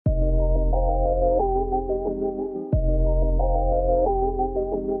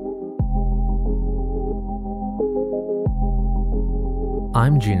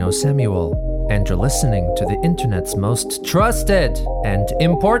I'm Gino Samuel, and you're listening to the internet's most trusted and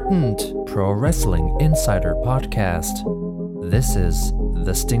important pro wrestling insider podcast. This is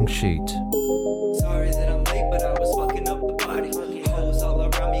The Stink Sheet. Sorry that I'm late, but I was fucking up the body. Hoes all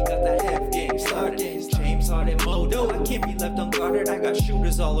around me, got that half game started. James Harden Modo, I can't be left unguarded. I got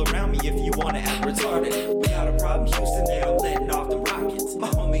shooters all around me if you wanna act retarded. We got a problem, Houston, yeah, I'm letting off the rockets. My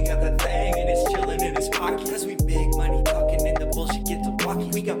homie got that thing and it's chilling in his pocket. Cause we big money talking and the bullshit get to walking.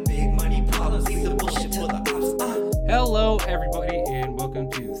 We got big money problems, leave the bullshit for the ops. Hello, everybody, and welcome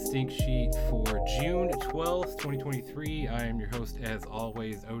to the Stink Sheet for June 12th, 2023. I am your host, as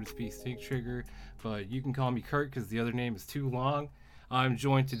always, Otis P. Stink Trigger, but you can call me Kurt because the other name is too long. I'm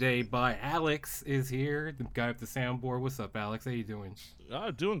joined today by Alex is here, the guy with the soundboard. What's up, Alex? How you doing?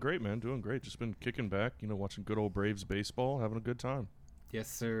 Doing great, man. Doing great. Just been kicking back, watching good old Braves baseball, having a good time. Yes,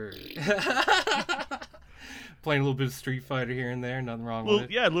 sir. Playing a little bit of Street Fighter here and there. Nothing wrong with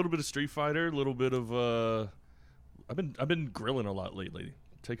it. Yeah, a little bit of Street Fighter, a little bit of I've been grilling a lot lately.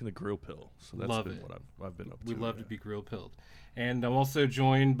 Taking the grill pill. So that's Love been it. what I've been up to. We love to be grill pilled. And I'm also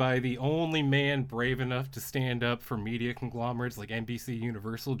joined by the only man brave enough to stand up for media conglomerates like NBC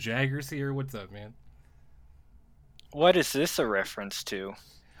Universal. Jagger's here. What's up, man? What is this a reference to?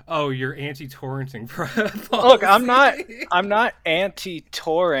 Oh, your anti-torrenting policy. Look, I'm not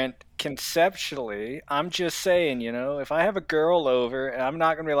anti-torrent conceptually. I'm just saying, if I have a girl over, I'm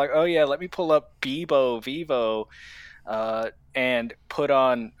not gonna be like, oh yeah, let me pull up Bebo Vivo, and put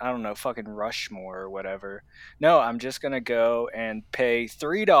on, I don't know, fucking Rushmore or whatever. No, I'm just gonna go and pay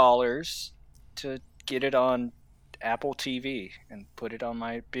 $3 to get it on Apple TV and put it on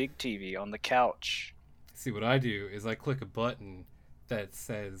my big TV on the couch. See, what I do is I click a button that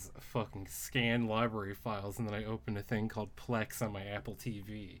says fucking scan library files, and then I open a thing called Plex on my Apple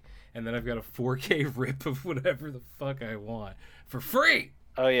TV, and then I've got a 4K rip of whatever the fuck I want for free.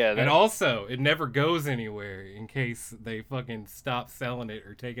 Oh yeah, and also it never goes anywhere in case they fucking stop selling it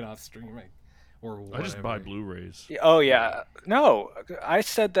or take it off streaming or whatever. I just buy Blu-rays. Oh yeah, no, I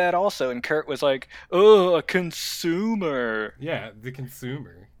said that also, and Kurt was like, "Oh, a consumer." Yeah, the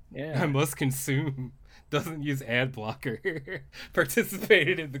consumer. Yeah, I must consume. Doesn't use ad blocker.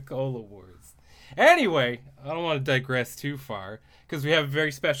 Participated in the Cola Wars. Anyway, I don't want to digress too far because we have a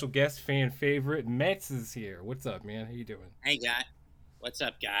very special guest, fan favorite. Metz is here. What's up, man? How you doing? Hey, guys. What's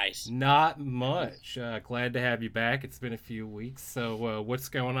up, guys? Not much. Glad to have you back. It's been a few weeks. So what's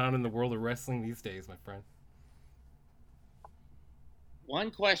going on in the world of wrestling these days, my friend?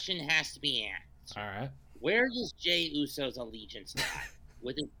 One question has to be answered. All right. Where does Jey Uso's allegiance lie?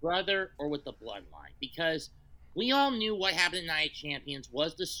 With his brother or with the bloodline? Because we all knew what happened in Night of Champions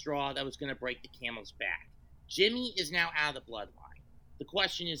was the straw that was going to break the camel's back. Jimmy is now out of the bloodline. The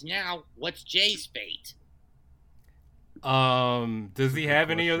question is now, what's Jay's fate? Does he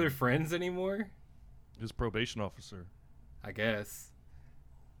have any other friends anymore? His probation officer. I guess.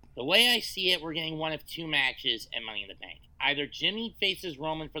 The way I see it, we're getting one of two matches at Money in the Bank. Either Jimmy faces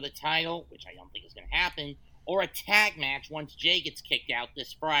Roman for the title, which I don't think is going to happen, or a tag match once Jay gets kicked out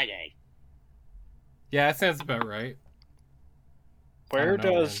this Friday. Yeah, that sounds about right. Where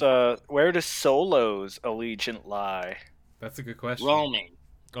does Solo's allegiance lie? That's a good question. Roman.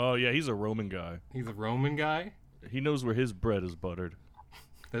 Oh yeah, he's a Roman guy. He's a Roman guy? He knows where his bread is buttered.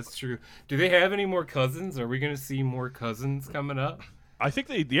 That's true. Do they have any more cousins? Are we going to see more cousins coming up? I think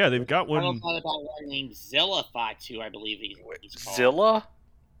they've got one. I thought about one named Zilla Fatu, I believe he's called. Zilla?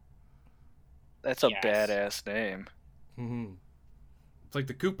 That's a Yes. badass name. Mm-hmm. It's like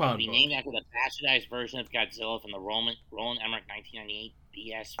the coupon Be book. named after the bastardized version of Godzilla from the Roland Emmerich 1998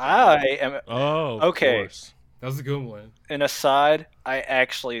 BS. I am okay. Of course. That was a good one. An aside, I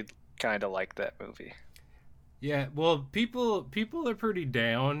actually kind of like that movie. Yeah, well, people are pretty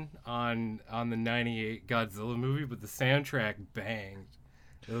down on the 98 Godzilla movie, but the soundtrack banged.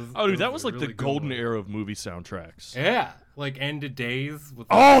 That was like really the good golden one. era of movie soundtracks. Yeah, like End of Days. With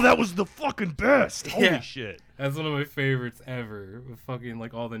That was the fucking best. Yeah. Holy shit. That's one of my favorites ever. With fucking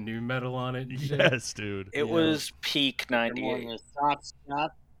like all the new metal on it. And shit. Yes, dude. It was peak More 98. than the soft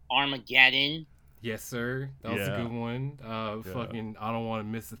stuff. Armageddon. Yes, sir. That was a Yeah. good one. Fucking I Don't Want to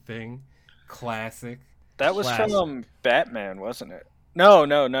Miss a Thing. Classic. That was Classic. from Batman, wasn't it? No.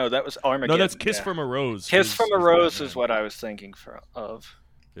 That was Armageddon. No, that's Kiss yeah. from a Rose. Kiss from a Rose Batman. is what I was thinking of.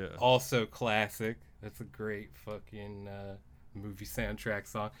 Yeah. Also classic. That's a great fucking movie soundtrack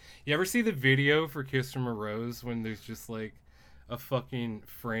song. You ever see the video for Kiss from a Rose when there's just like a fucking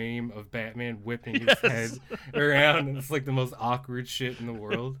frame of Batman whipping his head around, and it's like the most awkward shit in the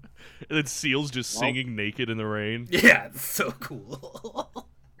world? And then Seal's just singing naked in the rain. Yeah, it's so cool.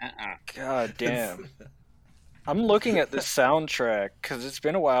 God damn. I'm looking at this soundtrack because it's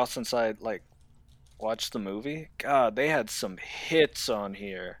been a while since I watched the movie. God, they had some hits on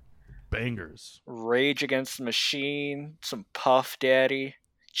here. Bangers. Rage Against the Machine, some Puff Daddy,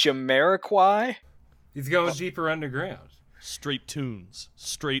 Jamiroquai. He's going deeper underground. Straight tunes.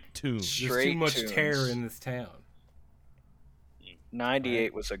 Straight tunes. There's too Straight much tunes. terror in this town.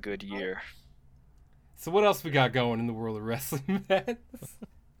 98 was a good year. So what else we got going in the world of wrestling, Matt?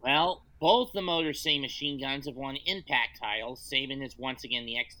 Well, both the Motor City Machine Guns have won Impact titles. Saban is once again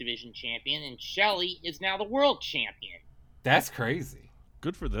the X Division champion, and Shelley is now the world champion. That's crazy.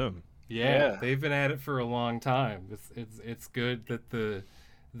 Good for them. Yeah, Yeah. they've been at it for a long time. It's good that the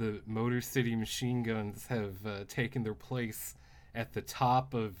Motor City Machine Guns have taken their place at the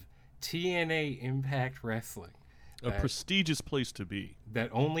top of TNA Impact Wrestling. A prestigious place to be.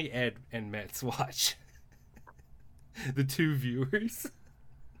 That only Ed and Mets watch. The two viewers.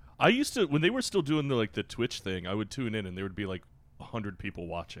 I used to, when they were still doing the Twitch thing, I would tune in and there would be 100 people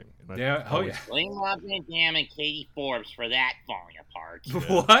watching. And Yeah. Oh yeah. Blame Rob Van Dam and Katie Forbes for that falling apart.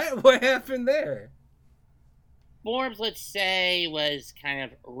 What? What happened there? Forbes, let's say, was kind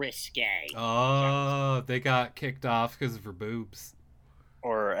of risque. Oh, they got kicked off because of her boobs.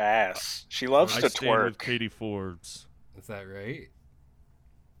 Or her ass. She loves I to stand with twerk. Katie Forbes. Is that right?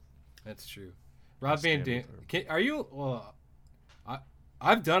 That's true. Rob Van stand Dam. with her. Are you? Well,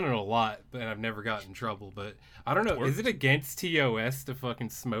 I've done it a lot, but I've never gotten in trouble. But I don't know. Is it against TOS to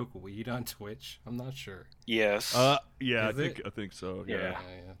fucking smoke weed on Twitch? I'm not sure. Yes. Yeah, Is I think so. Yeah. Yeah.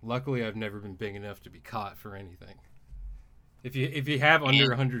 Yeah. Luckily, I've never been big enough to be caught for anything. If you have under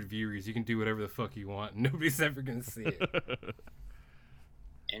 100 viewers, you can do whatever the fuck you want. And nobody's ever gonna see it.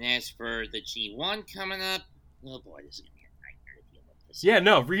 And as for the G1 coming up, oh boy, this is going to be a nightmare to deal with this. Yeah.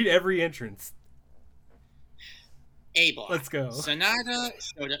 No. Read every entrance. A block. Let's go. Sonata,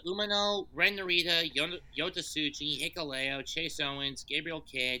 Shota Umino, Ren Narita, Yota Tsuchi, Hikuleo, Chase Owens, Gabriel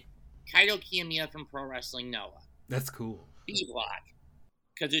Kidd, Kaito Kiyomiya from Pro Wrestling Noah. That's cool. B block.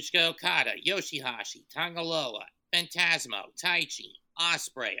 Kazuchika Okada, Yoshihashi, Tangaloa, Phantasmo, Taichi,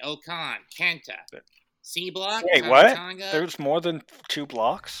 Osprey, Okan, Kenta. C block. Wait, what? Tamatanga. There's more than 2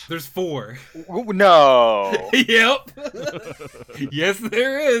 blocks? There's 4. No. Yep. Yes,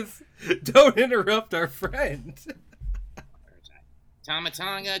 there is. Don't interrupt our friend.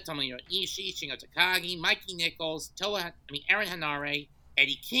 Tamatanga, Tomohiro Ishii, Shingo Takagi, Mikey Nichols, Aaron Hanare,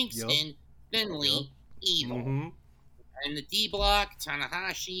 Eddie Kingston, Finley, Evil. Mm-hmm. And the D block,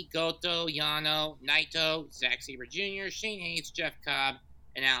 Tanahashi, Goto, Yano, Naito, Zack Sabre Jr., Shane Hayes, Jeff Cobb,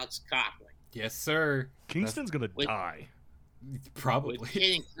 and Alex Coughlin. Yes, sir. Kingston's going to With- die. Probably. With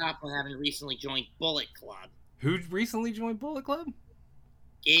Kidd and Coughlin having recently joined Bullet Club. Who recently joined Bullet Club?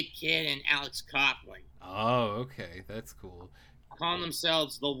 Gabe Kidd and Alex Coughlin. Oh, okay. That's cool. Calling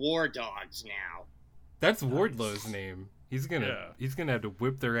themselves the War Dogs now. That's Wardlow's name. He's gonna Yeah. have to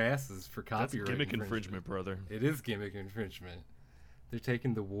whip their asses for That's copyright gimmick infringement, brother. It is gimmick infringement. They're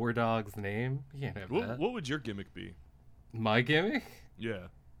taking the War Dog's name. You can't have that. What would your gimmick be? My gimmick? Yeah.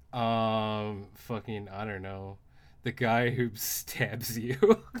 Fucking, I don't know. The guy who stabs you.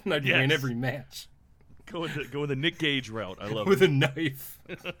 I'd Yes. win every match. Go the Nick Gage route. I love With it. a knife.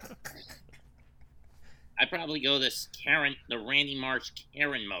 I'd probably go this the Randy Marsh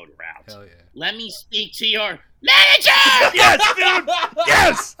Karen mode route. Hell yeah. Let me speak to your manager! Yes, dude!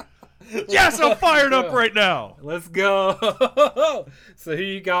 Yes! Yes, I'm fired up right now. Let's go. So who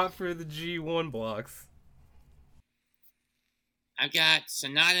you got for the G1 blocks? I've got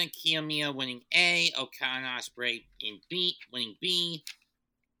Sonata and Kiyomiya winning A, Okada Osprey in B, winning B,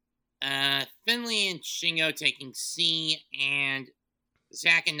 Finley and Shingo taking C, and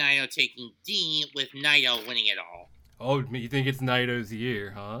Zack and Naito taking D, with Naito winning it all. Oh, you think it's Naito's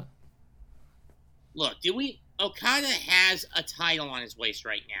year, huh? Look, Okada has a title on his waist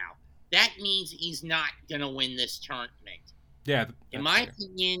right now. That means he's not going to win this tournament. Yeah. In my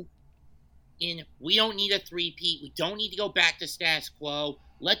opinion, we don't need a three-peat. We don't need to go back to status quo.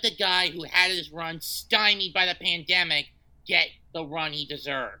 Let the guy who had his run stymied by the pandemic get the run he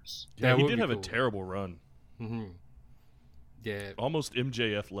deserves. Yeah, he would did be have a cool. terrible run. Mm-hmm. Yeah, Almost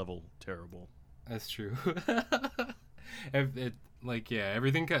MJF level terrible. that's true.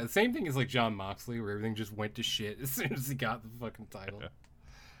 Everything. Same thing as like John Moxley, where everything just went to shit as soon as he got the fucking title.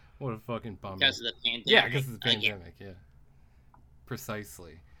 What a fucking bummer. Because of the pandemic. Yeah, because of the Again. pandemic. Yeah,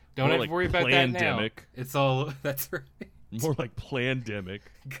 precisely. Don't More have like to worry about that now. plandemic. It's all. That's right. More like plandemic.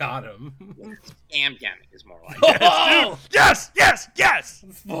 Got him. Scamdemic is more like Oh! Yes, yes, yes!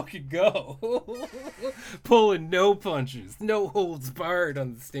 Let's fucking go. Pulling no punches, no holds barred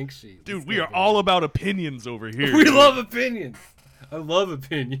on the stink sheet. Dude, Let's we go, are baby. all about opinions over here. We dude. love opinions. I love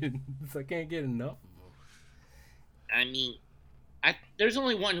opinions. I can't get enough of them. I mean, there's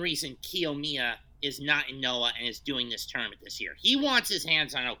only one reason Kiyomiya is not in Noah and is doing this tournament this year. He wants his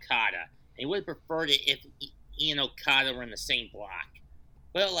hands on Okada. He would have preferred it if he and Okada were in the same block.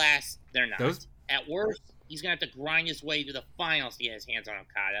 But alas, they're not. At worst, he's going to have to grind his way to the finals to get his hands on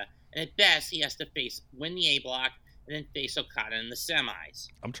Okada. And at best, he has to win the A block and then face Okada in the semis.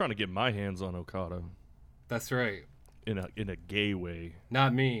 I'm trying to get my hands on Okada. That's right. In a gay way.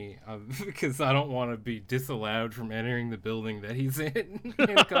 Not me, because I don't want to be disallowed from entering the building that he's in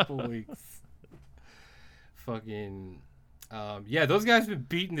a couple weeks. Fucking, yeah, those guys have been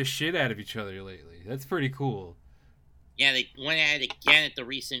beating the shit out of each other lately. That's pretty cool. Yeah, they went at it again at the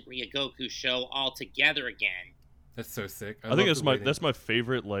recent Ryogoku show all together again. That's so sick. I think that's my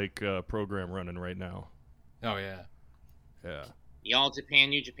favorite program running right now. Oh yeah. Yeah. The All Japan,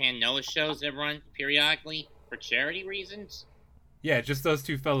 New Japan, Noah shows that run periodically for charity reasons. Yeah, just those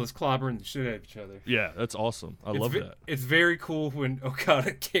two fellas clobbering the shit out of each other. Yeah, that's awesome. I love that. It's very cool when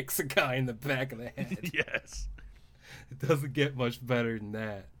Okada kicks a guy in the back of the head. Yes. It doesn't get much better than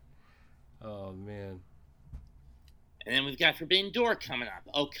that. Oh, man. And then we've got Forbidden Door coming up.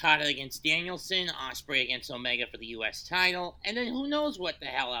 Okada against Danielson, Ospreay against Omega for the U.S. title, and then who knows what the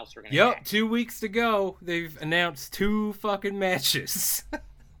hell else we're going to get. Yep, 2 weeks to go. They've announced 2 fucking matches.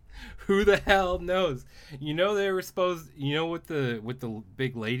 Who the hell knows? You know they were supposed. You know what the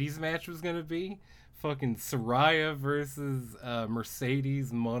big ladies match was gonna be? Fucking Saraya versus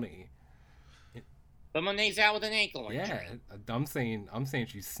Mercedes Money. But Monet's out with an ankle injury. Yeah, I'm saying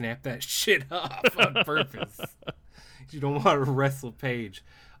she snapped that shit off on purpose. You don't want to wrestle Paige.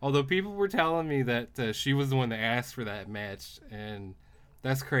 Although people were telling me that she was the one that asked for that match, and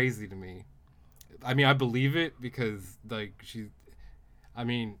that's crazy to me. I mean, I believe it because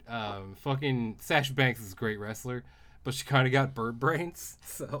fucking Sasha Banks is a great wrestler, but she kind of got bird brains,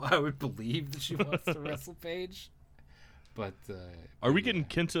 so I would believe that she wants to wrestle Paige. But are we getting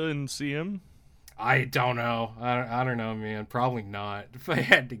Kenta and CM? I don't know. I don't know, man. Probably not. If I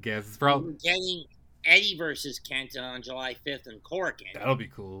had to guess, it's probably We're getting Eddie versus Kenta on July 5th in Corkin. That'll be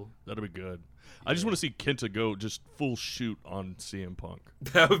cool. That'll be good. I just want to see Kenta go just full shoot on CM Punk.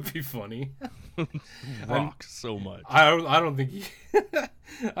 That would be funny. Rock so much. I don't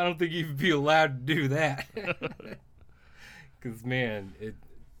think he'd be allowed to do that. Because man,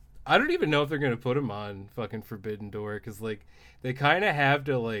 I don't even know if they're gonna put him on fucking Forbidden Door, because they kind of have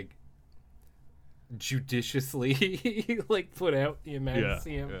to judiciously put out the amount of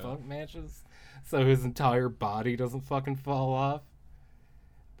CM Punk matches so his entire body doesn't fucking fall off.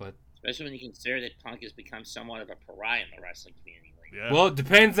 But especially when you consider that Punk has become somewhat of a pariah in the wrestling community lately. Yeah. Well, it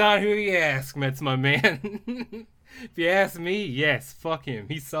depends on who you ask, Mets, my man. If you ask me, yes, fuck him.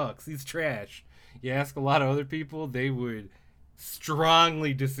 He sucks. He's trash. You ask a lot of other people, they would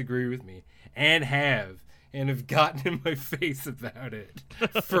strongly disagree with me, and have gotten in my face about it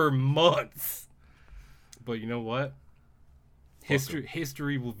for months. But you know what?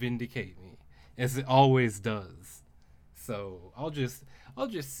 History will vindicate me, as it always does. So I'll just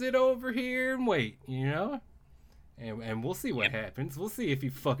sit over here and wait, you know? And we'll see what happens. We'll see if he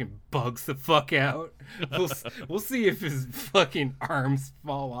fucking bugs the fuck out. We'll see if his fucking arms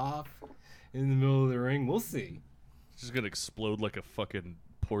fall off in the middle of the ring. We'll see. It's just gonna explode like a fucking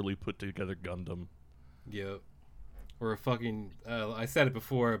poorly put together Gundam. Yep. Or a fucking, I said it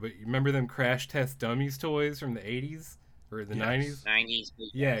before, but you remember them Crash Test Dummies toys from the 80s? Or the 90s? 90s.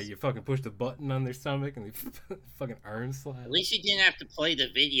 Yeah, you fucking push the button on their stomach and they fucking arms slide. At least you didn't have to play the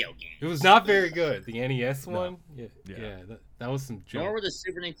video game. It was not very good. The NES one? Yeah, that was some joke. Nor were the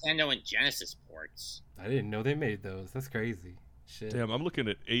Super Nintendo and Genesis ports. I didn't know they made those. That's crazy. Shit. Damn, I'm looking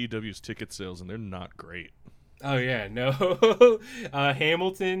at AEW's ticket sales and they're not great. Oh, yeah, no.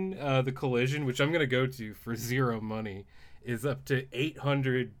 Hamilton, the Collision, which I'm going to go to for zero money, is up to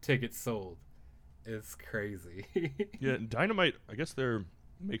 800 tickets sold. It's crazy. Yeah, Dynamite, I guess they're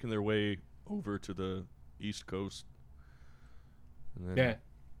making their way over to the East Coast. And then, yeah.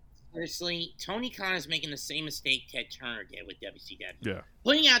 Seriously, Tony Khan is making the same mistake Ted Turner did with WCW. Yeah.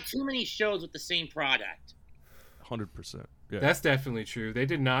 Putting out too many shows with the same product. 100%. Yeah. That's definitely true. They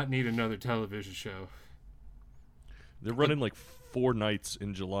did not need another television show. They're running 4 nights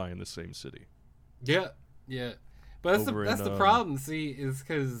in July in the same city. Yeah, yeah. But that's the problem, see, is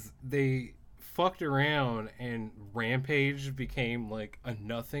because they fucked around and Rampage became a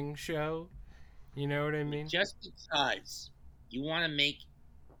nothing show. You know what I mean? Just because you want to make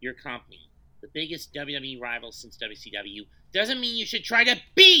your company the biggest WWE rival since WCW doesn't mean you should try to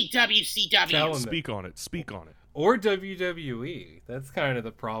beat WCW. Speak on it. Speak on it. Or WWE. That's kind of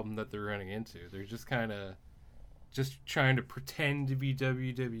the problem that they're running into. They're just kind of just trying to pretend to be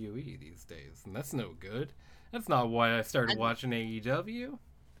WWE these days, and that's no good. That's not why I started watching AEW.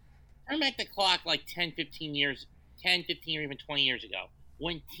 I'm back the clock like 10, 15 or even 20 years ago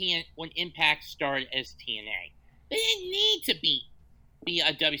when Impact started as TNA. They didn't need to be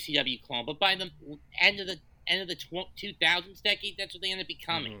a WCW clone, but by the end of the 2000s decade, that's what they ended up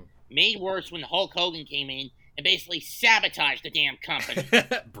becoming. Mm-hmm. Made worse when Hulk Hogan came in and basically sabotaged the damn company.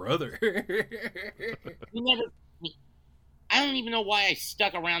 Brother. I don't even know why I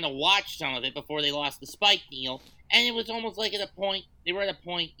stuck around to watch some of it before they lost the Spike deal, and it was almost like they were at a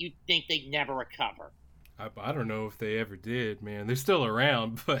point you'd think they'd never recover. I don't know if they ever did, man. They're still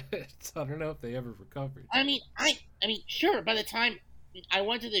around, but I don't know if they ever recovered. I mean, sure, by the time I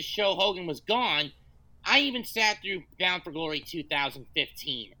went to this show, Hogan was gone. I even sat through Bound for Glory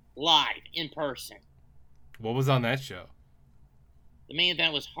 2015 live in person. What was on that show? The main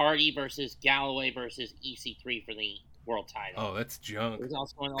event was Hardy versus Galloway versus EC3 for the world title. Oh, that's junk. There was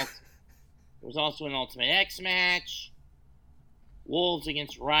also an Ultimate X match. Wolves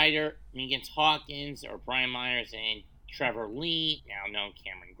against Hawkins, or Brian Myers and Trevor Lee, now known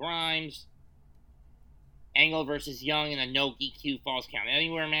Cameron Grimes. Angle versus Young in a no DQ Falls Count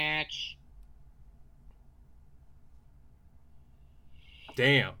Anywhere match.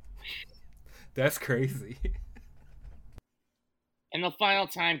 Damn. That's crazy. And the final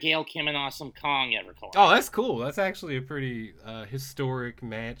time Gail Kim and Awesome Kong ever collided. Oh, that's cool. That's actually a pretty historic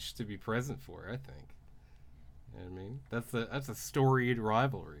match to be present for, I think. You know what I mean? That's a storied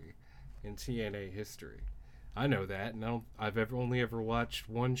rivalry in TNA history. I know that, and I've only ever watched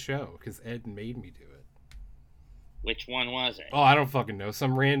one show because Ed made me do it. Which one was it? Oh, I don't fucking know.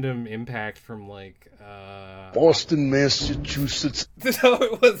 Some random Impact from like Boston, Massachusetts. No,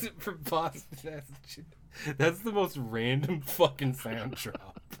 it wasn't from Boston, Massachusetts. That's the most random fucking sound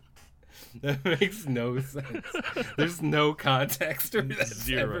drop. That makes no sense. There's no context or that's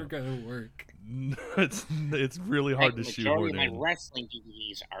ever gonna work. It's really hard to shoehorn in. Majority of my wrestling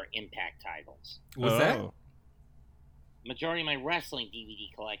DVDs are Impact titles. What's that? Majority of my wrestling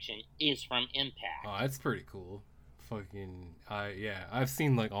DVD collection is from Impact. Oh, that's pretty cool. Fucking, I've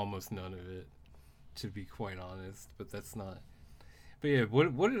seen like almost none of it, to be quite honest. But that's not. But yeah,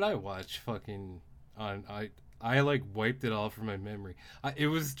 what did I watch? Fucking on I like wiped it all from my memory. It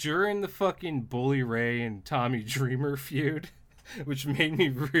was during the fucking Bully Ray and Tommy Dreamer feud, which made me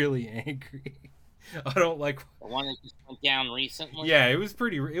really angry. I don't like the one that just went down recently. Yeah, it was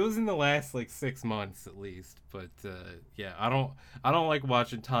in the last like 6 months at least. But yeah, I don't like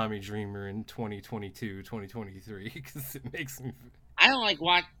watching Tommy Dreamer in 2022, 2023 because it makes me. I don't like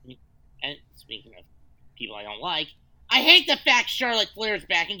watching. And speaking of people I don't like, I hate the fact Charlotte Flair's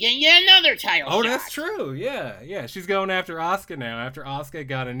back and getting yet another title shot. Oh, that's true. Yeah. She's going after Asuka now. After Asuka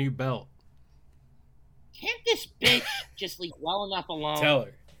got a new belt. Can't this bitch just leave well enough alone?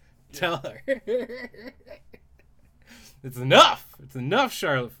 Tell her. It's enough. It's enough,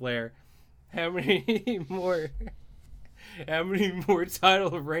 Charlotte Flair. How many more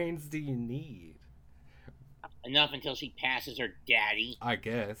title reigns do you need? Enough until she passes her daddy. I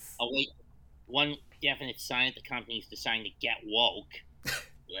guess. Oh wait, one definite sign that the company's deciding to get woke.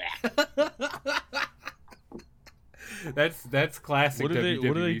 That's classic. What are they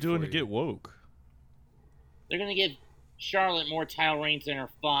WWE doing to get woke? They're gonna give Charlotte more title reigns than her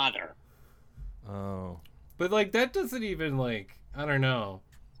father. Oh. But like that doesn't even like, I don't know,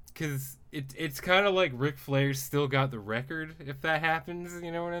 because it's kind of like Ric Flair still got the record if that happens.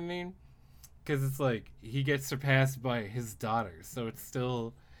 You know what I mean? Because it's like he gets surpassed by his daughter, so it's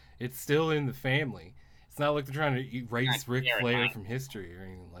still in the family. It's not like they're trying to erase Ric Flair from history or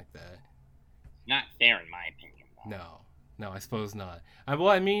anything like that. Not fair, in my opinion. No, I suppose not.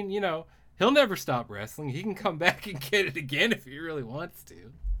 I mean, you know, he'll never stop wrestling. He can come back and get it again if he really wants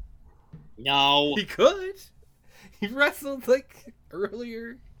to. No. He could. He wrestled like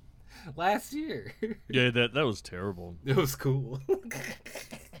earlier last year. Yeah, that was terrible. It was cool.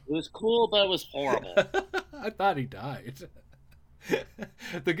 It was cool, but it was horrible. I thought he died.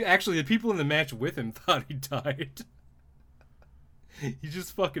 Actually, the people in the match with him thought he died. He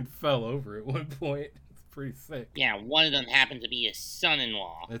just fucking fell over at one point. It's pretty sick. Yeah, one of them happened to be his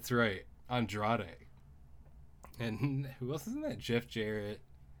son-in-law. That's right. Andrade. And who else is in that? Jeff Jarrett.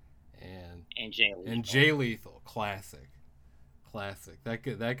 And Jay Lethal. Classic.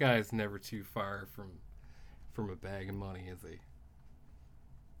 That guy is never too far from a bag of money, is he?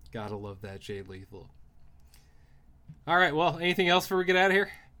 Gotta love that Jay Lethal. All right, well, anything else before we get out of here?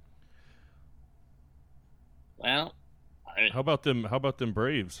 Well, how about them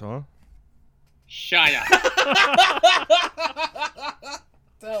Braves, huh? Shut up.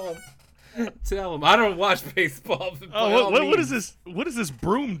 Tell him. Tell him I don't watch baseball. What is this? What is this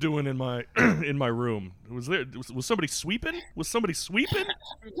broom doing in my in my room? Was somebody sweeping? Was somebody sweeping?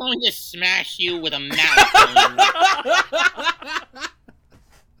 I'm going to smash you with a mouse.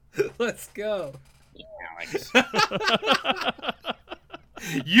 Let's go. Yeah, Alex.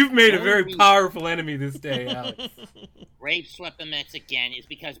 You've made a very powerful enemy this day, Alex. Rafe swept the Mets again is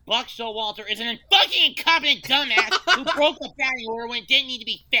because Buck Showalter is an fucking incompetent dumbass who broke the batting order when it didn't need to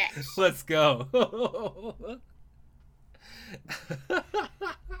be fixed. Let's go.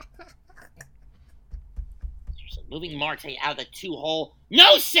 Seriously, moving Marte out of the 2-hole,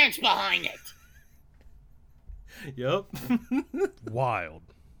 no sense behind it. Yep. Wild.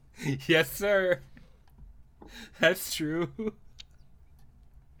 Yes, sir. That's true.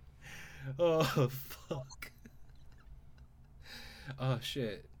 Oh, fuck. Oh,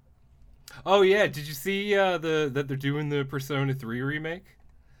 shit. Oh, yeah. Did you see that they're doing the Persona 3 remake?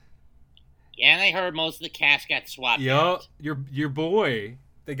 Yeah, and I heard most of the cast got swapped out. Your boy.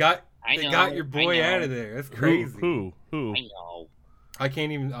 They got your boy out of there. That's crazy. Who? I know. I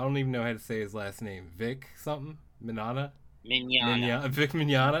don't even know how to say his last name. Vic something? Mignogna? Vic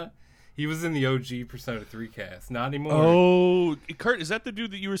Mignogna. He was in the OG Persona 3 cast. Not anymore. Oh, Kurt, is that the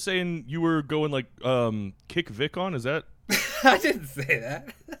dude that you were saying you were going like kick Vic on? Is that? I didn't say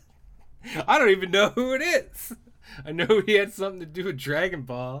that. I don't even know who it is. I know he had something to do with Dragon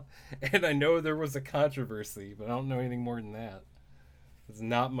Ball, and I know there was a controversy, but I don't know anything more than that. It's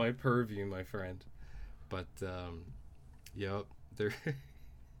not my purview, my friend. But yep, they're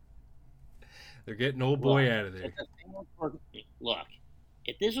getting old boy out of there. Look,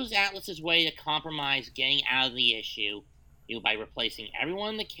 if this was Atlas's way to compromise getting out of the issue, by replacing everyone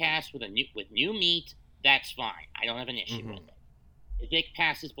in the cast with new meat, that's fine. I don't have an issue with it. If Vic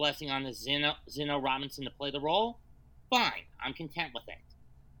passed his blessing on the Zeno Robinson to play the role, fine. I'm content with it.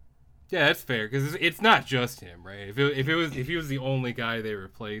 Yeah, that's fair because it's not just him, right? If he was the only guy they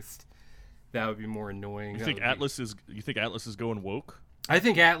replaced, that would be more annoying. You think Atlas is going woke? I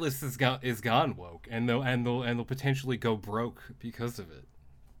think Atlas is gone woke, and they'll potentially go broke because of it,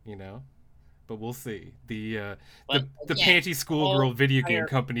 you know. But we'll see. The panty schoolgirl video game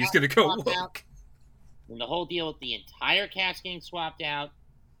company is gonna go woke. And the whole deal with the entire cast getting swapped out,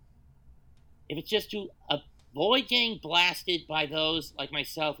 if it's just to avoid getting blasted by those like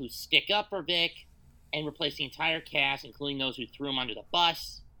myself who stick up for Vic and replace the entire cast, including those who threw him under the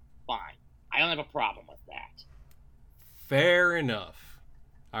bus, fine. I don't have a problem with that. Fair enough.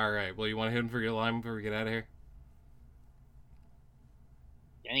 All right. Well, you want to hit him for your line before we get out of here?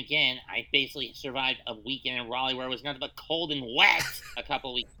 Then again, I basically survived a weekend in Raleigh where it was nothing but cold and wet a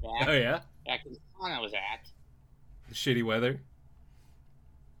couple weeks back. Oh, yeah? Back in the town I was at. The shitty weather?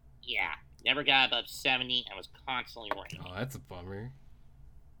 Yeah. Never got above 70 and was constantly raining. Oh, that's a bummer.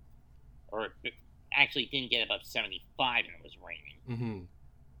 Or it actually didn't get above 75 and it was raining.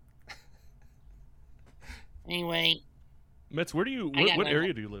 Mm-hmm. Anyway. Mets, what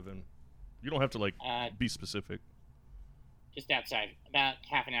area do you live in? You don't have to, be specific. Just outside, about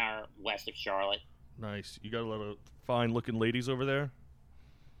half an hour west of Charlotte. Nice. You got a lot of fine-looking ladies over there?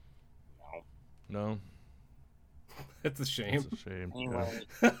 No? That's a shame. That's a shame. Anyway,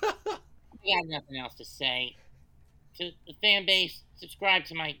 I got nothing else to say. To the fan base, subscribe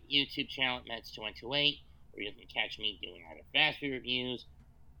to my YouTube channel at Mets2128, where you can catch me doing either fast food reviews,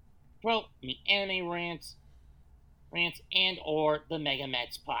 anime rants, and or the Mega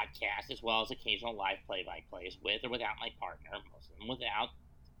Mets podcast, as well as occasional live play-by-plays with or without my partner, most of them without,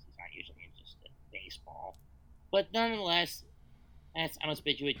 since he's not usually interested in baseball. But nonetheless, I must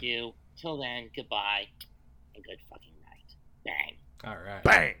bid you adieu. Till then, goodbye, and good fucking night. Bang. All right.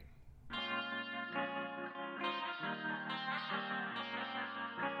 Bang!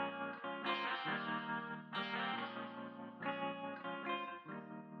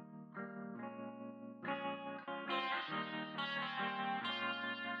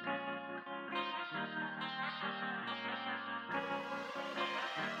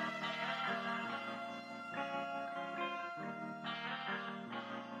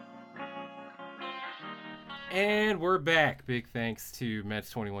 And we're back. Big thanks to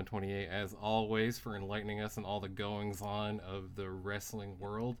Mets2128, as always, for enlightening us on all the goings-on of the wrestling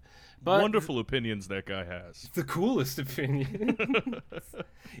world. But wonderful opinions that guy has. The coolest opinion.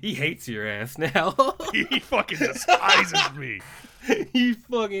 He hates your ass now. He fucking despises me. He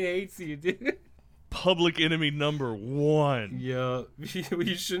fucking hates you, dude. Public enemy number one. Yeah,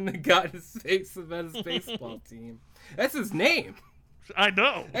 we shouldn't have gotten his face about his baseball team. That's his name. I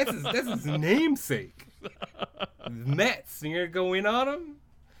know. That's his namesake. Mets, and you're gonna go in on him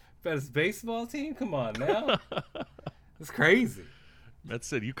about his baseball team? Come on now. It's crazy. Matt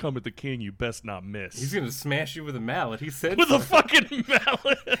said, "You come at the king, you best not miss." He's gonna smash you with a mallet. He said with so. a fucking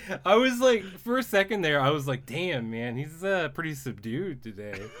mallet. I was like, for a second there, I was like, "Damn, man, he's pretty subdued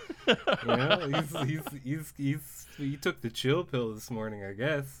today." You know, he took the chill pill this morning, I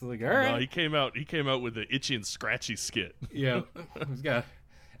guess. Like, all right. No, he came out with the itchy and scratchy skit. Yeah, he's got.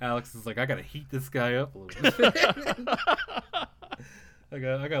 Alex is like, I gotta heat this guy up a little bit. I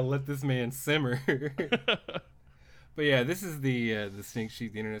gotta let this man simmer. But yeah, this is the Stink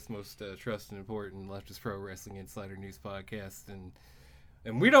Sheet, the internet's most trusted and important leftist pro wrestling insider news podcast,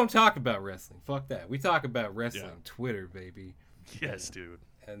 and we don't talk about wrestling. Fuck that. We talk about wrestling. Twitter, baby. Yes, dude.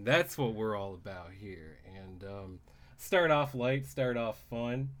 And that's what we're all about here. And start off light, start off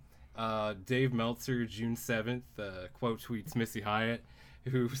fun. Dave Meltzer, June 7th, quote tweets Missy Hyatt,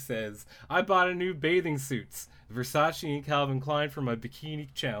 who says, "I bought a new bathing suits, Versace and Calvin Klein, for my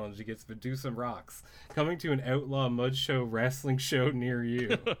bikini challenge against Medusa Rocks, coming to an outlaw mud show wrestling show near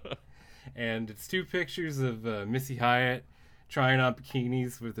you." And it's 2 pictures of Missy Hyatt trying on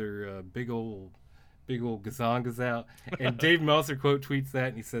bikinis with her big old gazongas out. And Dave Meltzer quote tweets that,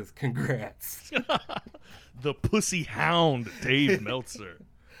 and he says, "Congrats." The pussy hound, Dave Meltzer.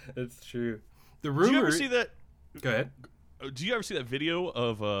 That's true. The rumor. Did you ever see that? Go ahead. Do you ever see that video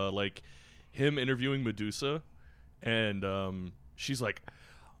of like him interviewing Medusa, and she's like,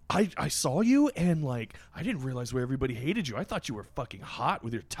 I saw you, and like I didn't realize where everybody hated you. I thought you were fucking hot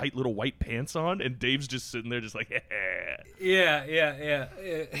with your tight little white pants on, and Dave's just sitting there just like, Yeah.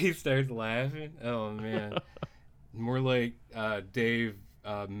 He starts laughing. Oh man, more like Dave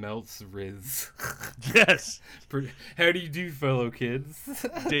melts Riz. Yes. How do you do, fellow kids?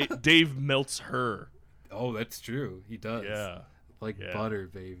 Dave melts her. Oh, that's true. He does. Yeah. Like butter,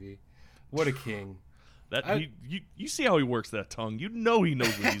 baby. What a king. You see how he works that tongue. You know he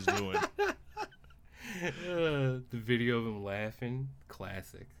knows what he's doing. The video of him laughing,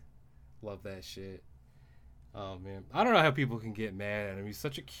 classic. Love that shit. Oh, man. I don't know how people can get mad at him. He's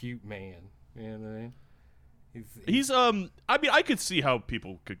such a cute man. You know what I mean? He's I mean, I could see how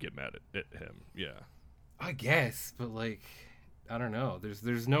people could get mad at him. Yeah. I guess, but like, I don't know.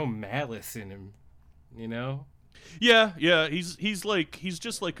 There's no malice in him. You know? Yeah. He's just like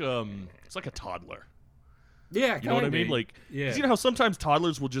it's like a toddler. Yeah, you know what I mean? Like, yeah. You know how sometimes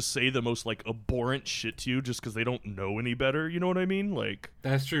toddlers will just say the most like abhorrent shit to you just because they don't know any better. You know what I mean? Like,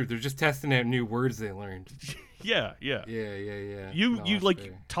 that's true. They're just testing out new words they learned. Yeah. You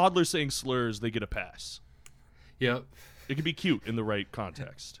like toddlers saying slurs, they get a pass. Yep. It can be cute in the right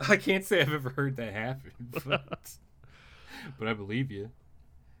context. I can't say I've ever heard that happen, but I believe you.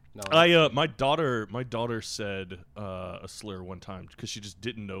 No, my daughter said a slur one time because she just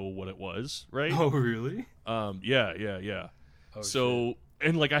didn't know what it was, right? Oh, really? Yeah. Oh, so shit.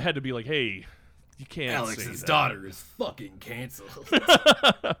 And like I had to be like, hey, you can't. Alex's say daughter is fucking canceled.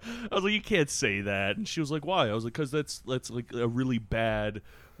 I was like, you can't say that, and she was like, why? I was like, because that's like a really bad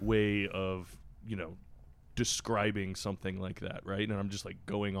way of describing something like that, right? And I'm just like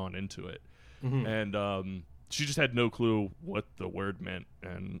going on into it, and she just had no clue what the word meant,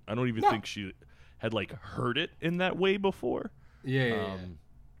 and I don't even think she had like heard it in that way before. Yeah.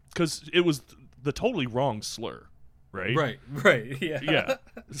 Because it was the totally wrong slur, right? Right. Yeah. Yeah.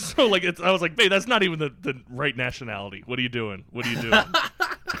 So like, I was like, babe, that's not even the right nationality. What are you doing?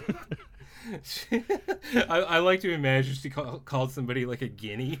 I like to imagine she called somebody like a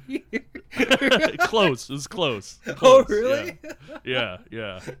guinea. Close. It was close. Oh, really? Yeah.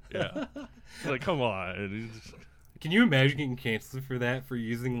 Like, come on. Can you imagine getting canceled for that, for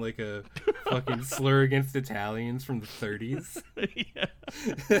using like a fucking slur against Italians from the 30s? Yeah.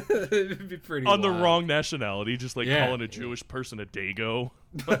 It'd be pretty on wild. The wrong nationality, just like calling a Jewish person a dago.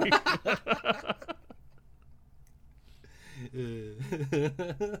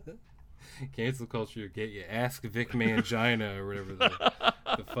 Cancel culture get you. Ask Vic Mangina or whatever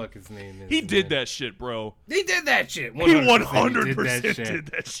the fuck his name is. He did that shit, bro. He did that shit. 100% he 100% did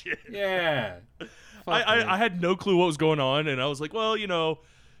that shit. Yeah. I had no clue what was going on, and I was like, well,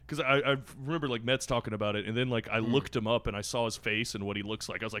 because I remember like Mets talking about it, and then like I looked him up and I saw his face and what he looks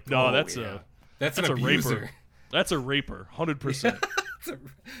like. I was like, no, that's an abuser. Raper. That's a raper, 100%.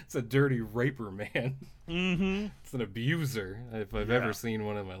 It's a dirty raper, man. Mm-hmm. It's an abuser if I've ever seen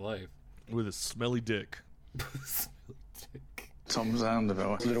one in my life. With a smelly dick. Tom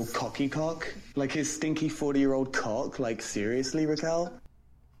Zanderville. Little cocky cock? Like his stinky 40-year-old cock? Like, seriously, Raquel?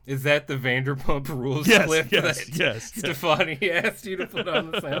 Is that the Vanderpump Rules clip that Stefani asked you to put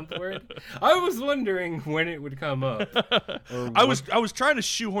on the soundboard? I was wondering when it would come up. I was trying to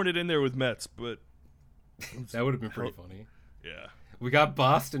shoehorn it in there with Mets, but... That would have been pretty funny. Yeah. We got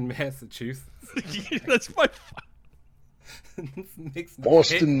Boston, Massachusetts. That's my...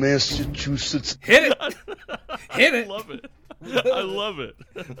 Boston, Massachusetts. Hit it! Hit it! I love it. I love it.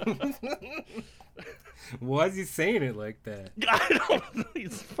 Why is he saying it like that? I don't know.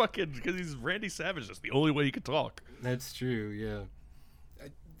 He's fucking, because he's Randy Savage. That's the only way he could talk. That's true, yeah.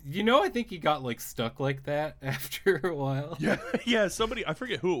 You know, I think he got, like, stuck like that after a while. Yeah, somebody, I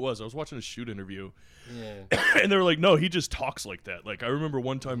forget who it was. I was watching a shoot interview. Yeah. And they were like, no, he just talks like that. Like, I remember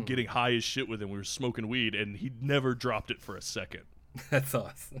one time getting high as shit with him. We were smoking weed, and he never dropped it for a second. That's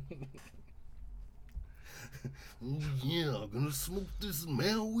awesome. Yeah, I'm gonna smoke this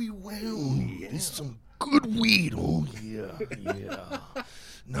Maui Wowie. Yeah. It's some good weed. Oh, yeah, yeah.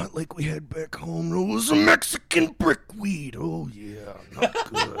 Not like we had back home. It was a Mexican brick weed. Oh, yeah.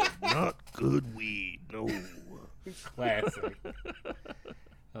 Not good. Not good weed. No. Classic.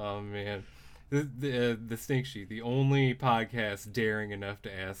 Oh, man. The Stink Sheet, the only podcast daring enough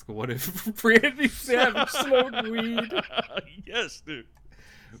to ask, what if Randy Savage smoked weed? Yes, dude.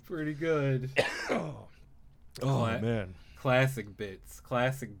 Pretty good. Oh, man. Classic bits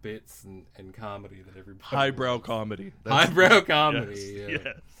and comedy that everybody Highbrow loves. comedy. Highbrow comedy. Yes,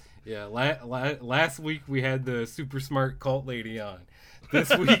 Yeah. yes. Yeah. Last week we had the super smart cult lady on. This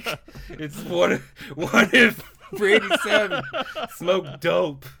week it's what if Randy Savage smoked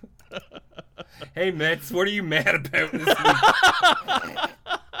dope? Hey Mets, what are you mad about this week?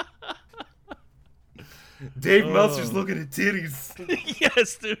 Dave Meltzer's looking at titties.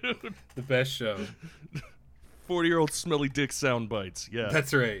 Yes, dude. The best show. 40-year-old smelly dick sound bites. Yeah.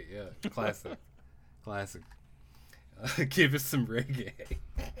 That's right. Yeah. Classic. Classic. Give us some reggae.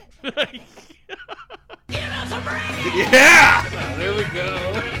 Give us some reggae! Yeah! There we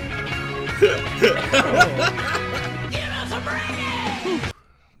go. Give us some reggae!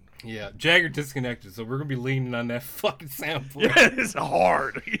 Yeah, Jagger disconnected, so we're gonna be leaning on that fucking soundboard. Yeah, it's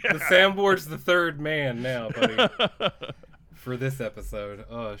hard. Yeah. The soundboard's the third man now, buddy. For this episode.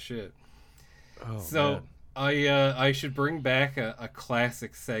 Oh shit. Oh, So man. I should bring back a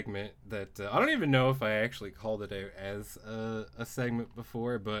classic segment that I don't even know if I actually called it out as a segment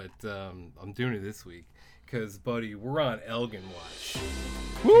before, but I'm doing it this week because, buddy, we're on Elgin Watch.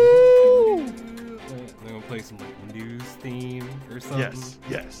 Woo! I'm gonna play some like news theme or something.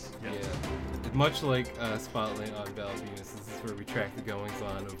 Yes. Yeah. Much like Spotlight on Val Venus, this is where we track the goings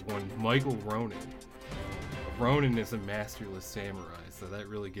on of one Michael Ronan. Ronan is a masterless samurai, so that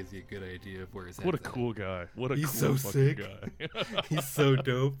really gives you a good idea of where his head's What a at. cool guy. What a He's cool so fucking sick. guy. He's so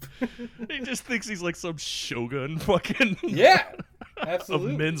dope. He just thinks he's like some shogun fucking Yeah, of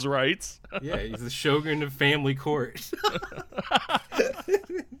absolutely. men's rights. Yeah, he's the shogun of family court.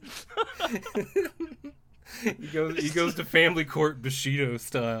 He goes to family court Bushido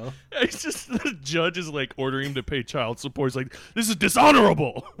style. He's just, the judge is like ordering him to pay child support. He's like, this is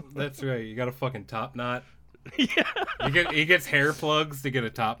dishonorable. That's right. You got a fucking top knot. Yeah. He gets hair plugs to get a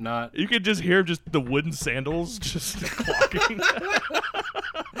top knot. You can just hear just the wooden sandals just clocking.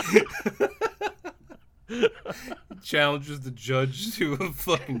 Challenges the judge to a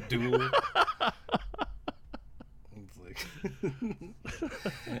fucking duel. It's like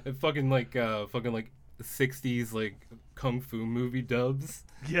fucking like 60s like kung fu movie dubs.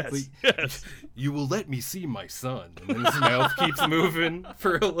 Yes. Like, Yes. You will let me see my son. And then his mouth keeps moving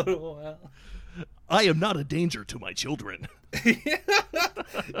for a little while. I am not a danger to my children.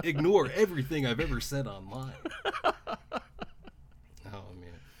 Ignore everything I've ever said online. Oh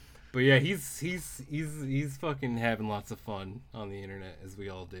man. But yeah, he's fucking having lots of fun on the internet, as we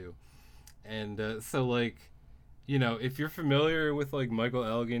all do. And so like, you know, if you're familiar with like Michael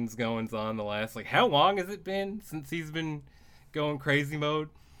Elgin's goings on the last, like, how long has it been since he's been going crazy mode?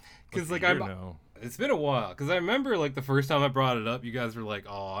 Because like it's been a while. Because I remember like the first time I brought it up, you guys were like,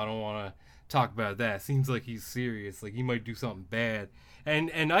 "Oh, I don't want to talk about that. Seems like he's serious. Like he might do something bad."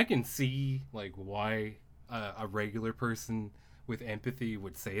 And I can see like why a regular person with empathy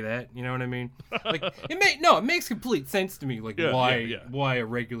would say that. You know what I mean? Like it makes complete sense to me. Like why a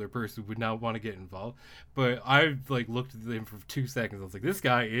regular person would not want to get involved. But I've like looked at him for 2 seconds. I was like, this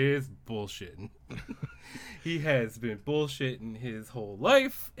guy is bullshitting. He has been bullshitting his whole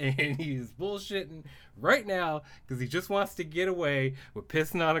life, and he is bullshitting right now because he just wants to get away with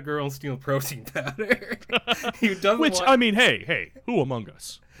pissing on a girl and stealing protein powder. He doesn't I mean, hey, who among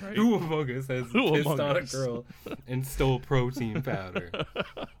us? Right? Who among us has pissed on a girl and stole protein powder?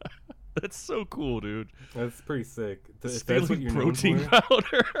 That's so cool, dude. That's pretty sick. If Stealing that's what you're protein known for.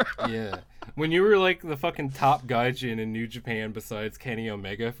 powder. Yeah. When you were like the fucking top gaijin in New Japan besides Kenny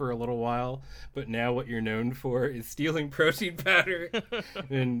Omega for a little while, but now what you're known for is stealing protein powder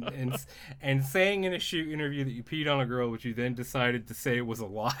and saying in a shoot interview that you peed on a girl, which you then decided to say was a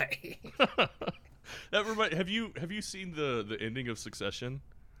lie. That have you seen the ending of Succession?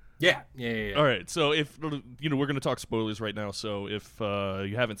 Yeah. All right, so if we're going to talk spoilers right now, so if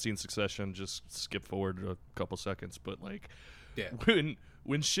you haven't seen Succession, just skip forward a couple seconds. But like,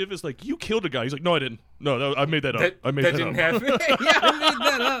 when Shiv is like, "You killed a guy," he's like, "No, I didn't. No, I made that up. I made that didn't up." happen. Yeah, I made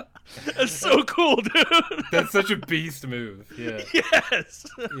that up. That's so cool, dude. That's such a beast move. Yeah. Yes.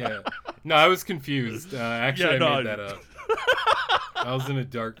 Yeah. No, I was confused. Actually, Yeah, I made that up. I was in a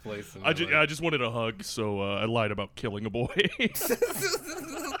dark place. In my life. I just wanted a hug, so I lied about killing a boy.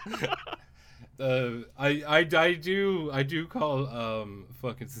 I do call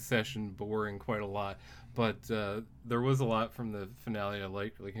fucking Succession boring quite a lot, but there was a lot from the finale I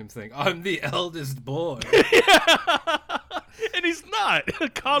liked, like him saying, "I'm the eldest boy." And he's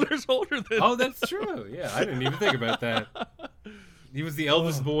not. Connor's older than. Oh, that's true. Yeah, I didn't even think about that. He was the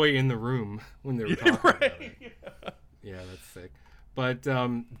eldest boy in the room when they were talking about it. Yeah, that's sick. But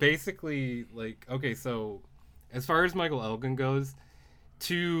basically, like, okay, so as far as Michael Elgin goes,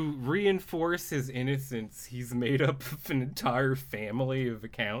 to reinforce his innocence, he's made up of an entire family of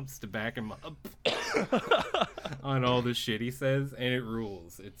accounts to back him up on all the shit he says, and it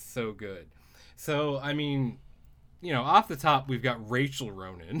rules. It's so good. So, I mean, off the top, we've got Rachel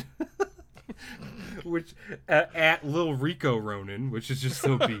Ronan, which at Lil Rico Ronan, which is just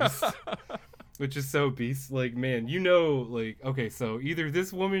so beast. Which is so beast. Like, man, like, okay, so either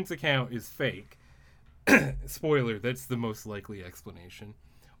this woman's account is fake. Spoiler, that's the most likely explanation.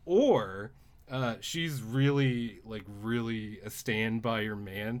 Or she's really a stand by your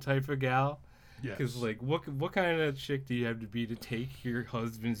man type of gal. Yes. Because, like, what kind of chick do you have to be to take your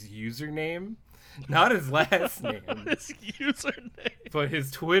husband's username? Not his last name. His username. But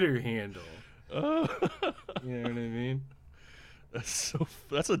his Twitter handle. You know what I mean?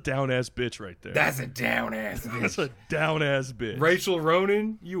 That's a down ass bitch right there. That's a down ass bitch. That's a down ass bitch. Rachel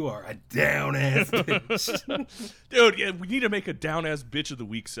Ronan, you are a down ass bitch. Dude, yeah, we need to make a down ass bitch of the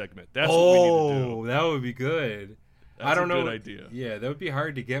week segment. That's what we need to do. That would be good. That's I don't know. Good idea. Yeah, that would be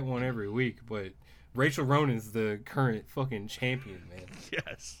hard to get one every week, but Rachel Ronan's the current fucking champion, man.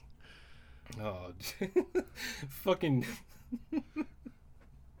 Yes. Oh, fucking.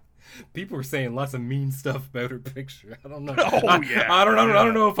 People were saying lots of mean stuff about her picture. I don't know. Oh, yeah. I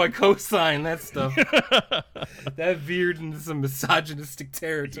don't know if I co-sign that stuff. That veered into some misogynistic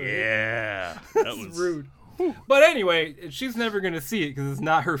territory. Yeah. That was rude. But anyway, she's never going to see it because it's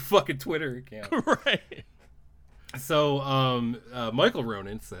not her fucking Twitter account. Right. So, Michael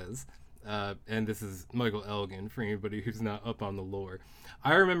Ronan says, and this is Michael Elgin for anybody who's not up on the lore.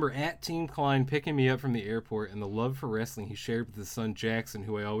 I remember at Team Klein picking me up from the airport and the love for wrestling he shared with his son Jackson,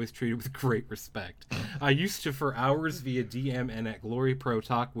 who I always treated with great respect. I used to, for hours via DM and at Glory Pro,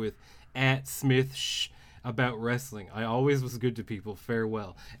 talk with at Smith about wrestling. I always was good to people.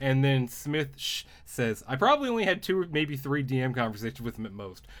 Farewell. And then Smith says, I probably only had 2 or maybe 3 DM conversations with him at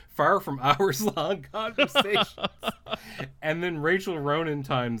most. Far from hours-long conversations. And then Rachel Ronan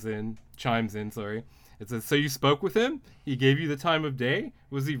chimes in. It says, so you spoke with him? He gave you the time of day?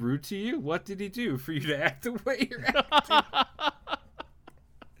 Was he rude to you? What did he do for you to act the way you're acting?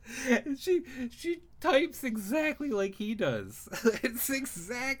 She types exactly like he does. It's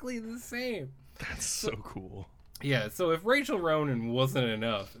exactly the same. That's so cool. Yeah, so if Rachel Ronan wasn't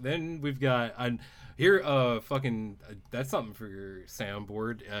enough, then we've got that's something for your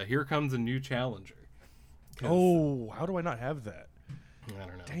soundboard. Here comes a new challenger. Oh, how do I not have that? I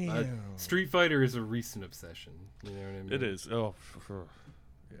don't know. Damn. Street Fighter is a recent obsession. You know what I mean? It is. Oh,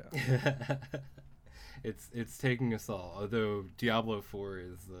 yeah. It's taking us all. Although Diablo 4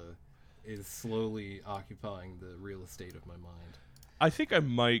 is slowly occupying the real estate of my mind. I think I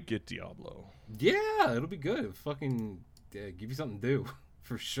might get Diablo. Yeah, it'll be good. It'll fucking give you something to do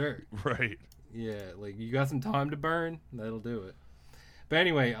for sure. Right. Yeah, like you got some time to burn, that'll do it. But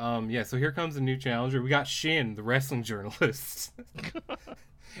anyway, so here comes a new challenger. We got Shin, the wrestling journalist,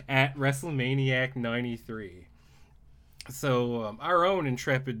 at WrestleManiac 93. So our own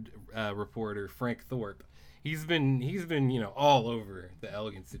intrepid reporter Frank Thorpe, he's been all over the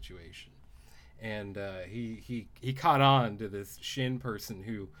Elgin situation, and he caught on to this Shin person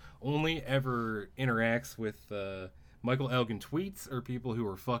who only ever interacts with Michael Elgin tweets or people who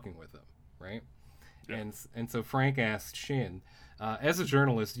are fucking with him, right? Yeah. And so Frank asked Shin, as a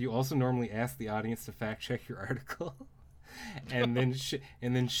journalist, you also normally ask the audience to fact check your article? and then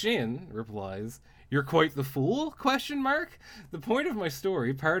Shin replies, "You're quite the fool? ? The point of my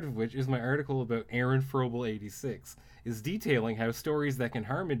story, part of which is my article about Aaron Frobel 86, is detailing how stories that can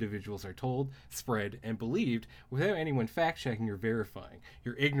harm individuals are told, spread, and believed without anyone fact checking or verifying.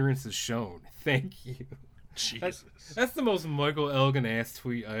 Your ignorance is shown. Thank you." Jesus. That's the most Michael Elgin ass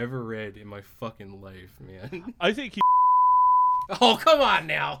tweet I ever read in my fucking life, man. I think he. Oh, come on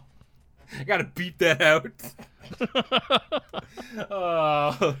now. I gotta beat that out.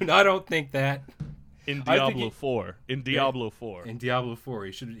 Oh, no, I don't think that. In I think Diablo 4. In Diablo 4. In Diablo 4,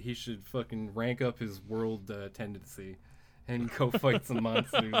 he should fucking rank up his world tendency and go fight some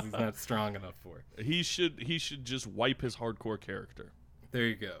monsters he's not strong enough for. He should just wipe his hardcore character. There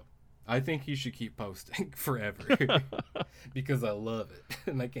you go. I think he should keep posting forever because I love it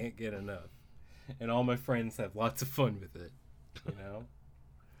and I can't get enough. And all my friends have lots of fun with it, you know.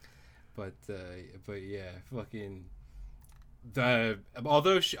 But yeah, fucking.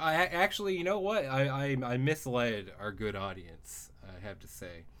 Although I actually, you know what? I misled our good audience, I have to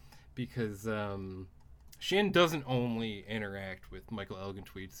say, because Shin doesn't only interact with Michael Elgin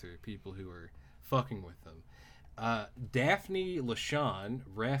tweets or people who are fucking with them. Daphne LaShawn,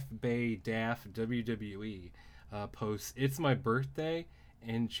 Ref Bay Daff WWE, posts, "It's my birthday,"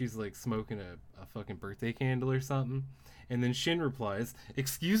 and she's like smoking a fucking birthday candle or something. And then Shin replies,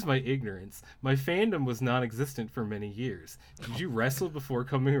 "Excuse my ignorance. My fandom was non-existent for many years. Did you wrestle before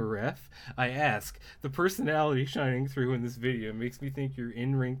coming a ref? I ask. The personality shining through in this video makes me think you're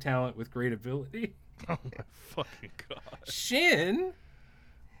in-ring talent with great ability." Oh my fucking god. Shin?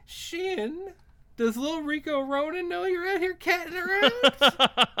 Does little Rico Ronan know you're out here catting around?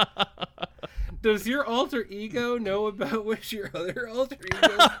 Does your alter ego know about what your other alter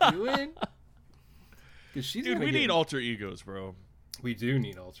ego's doing? Dude, we need alter egos, bro. We do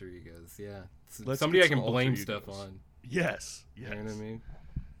need alter egos, yeah. Let's somebody I get can some blame alter stuff egos. on. Yes. You know what I mean?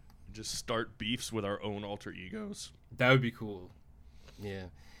 Just start beefs with our own alter egos. That would be cool. Yeah.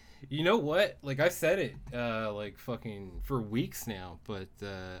 You know what? Like, I've said it, like, fucking for weeks now, but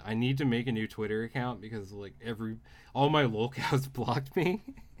I need to make a new Twitter account because, like, all my lolcows blocked me,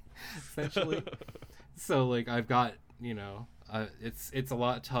 essentially. So, like, I've got, you know, it's a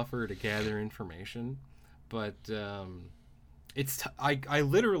lot tougher to gather information, but I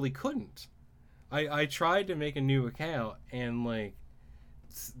literally couldn't. I tried to make a new account, and, like,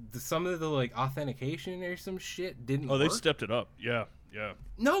 some of the, like, authentication or some shit didn't work. Oh, they stepped it up. Yeah.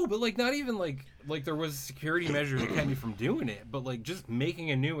 No, but, like, not even, like there was a security measure that kept me from doing it, but, like, just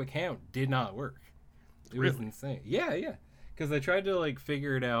making a new account did not work. It was insane. Yeah. Because I tried to, like,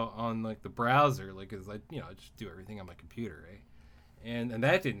 figure it out on, like, the browser, like, because I just do everything on my computer, right? And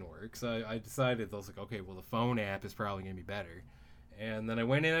that didn't work, so I decided, I was like, okay, well, the phone app is probably going to be better. And then I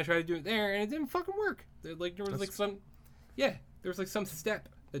went in, I tried to do it there, and it didn't fucking work. There was some step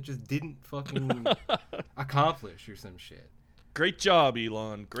that just didn't fucking accomplish or some shit. Great job,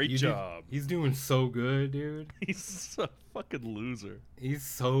 Elon. Great job. He's doing so good, dude. He's a fucking loser. He's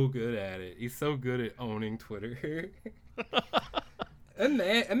so good at it. He's so good at owning Twitter.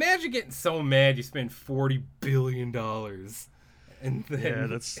 Imagine getting so mad you spend $40 billion. And then, yeah,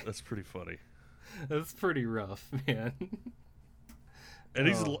 that's pretty funny. That's pretty rough, man. And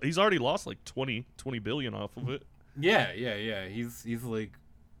he's already lost like 20 billion off of it. Yeah. He's like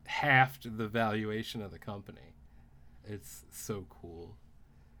halved the valuation of the company. It's so cool.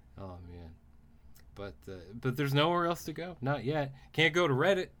 Oh man. But there's nowhere else to go. Not yet. Can't go to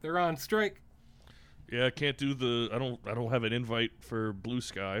Reddit. They're on strike. Yeah, I can't do I don't have an invite for Blue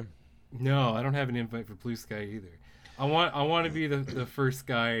Sky. No, I don't have an invite for Blue Sky either. I want to be the first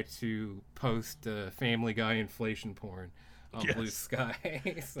guy to post Family Guy inflation porn on Blue Sky.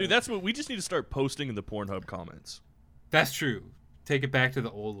 So, dude, that's what we just need to start posting in the Pornhub comments. That's true. Take it back to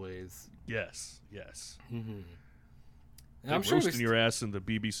the old ways. Yes. Mm-hmm. I'm sure roasting your ass in the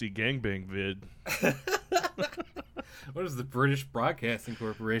BBC gangbang vid. What does the British Broadcasting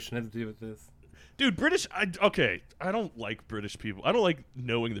Corporation have to do with this? Dude, I don't like British people. I don't like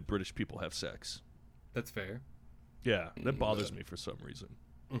knowing that British people have sex. That's fair. Yeah, that bothers me for some reason.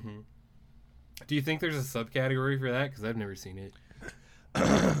 Mm-hmm. Do you think there's a subcategory for that? Because I've never seen it.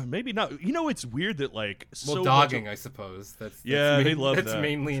 Maybe not. You know, it's weird that like dogging, I suppose. That's they love that. That's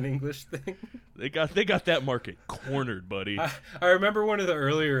mainly an English thing. They got that market cornered, buddy. I remember one of the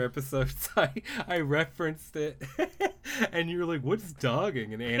earlier episodes. I referenced it, and you were like, "What's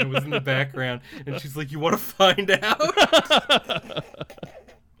dogging?" And Anna was in the background, and she's like, "You want to find out?"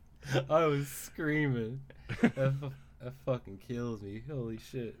 I was screaming. That fucking kills me. Holy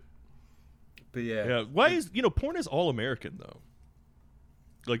shit. But yeah. Why is porn is all American though?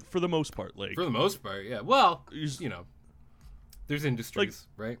 Like for the most part, like for the most part, yeah. Well, there's industries,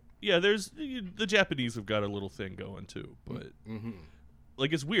 right? Yeah, there's the Japanese have got a little thing going too, but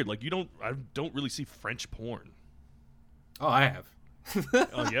like it's weird. Like I don't really see French porn. Oh, I have.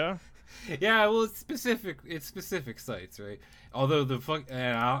 Oh yeah. Yeah, well, it's specific sites, right? Although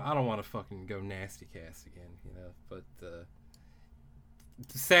and I don't want to fucking go nasty cast again, you know. But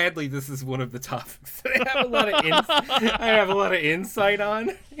sadly, this is one of the topics that I have a lot of insight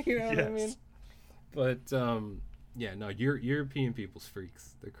on. You know what I mean? But yeah, no, European people's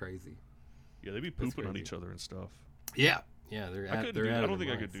freaks. They're crazy. Yeah, they be pooping on each other and stuff. Yeah, I don't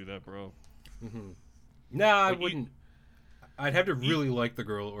think I could do that, bro. Mm-hmm. No, I wouldn't. I'd have to really like the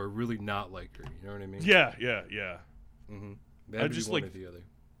girl or really not like her. You know what I mean? Yeah. Mm-hmm. That'd be one or the other.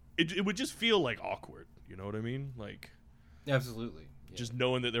 It would just feel like awkward. You know what I mean? Like, absolutely. Yeah. Just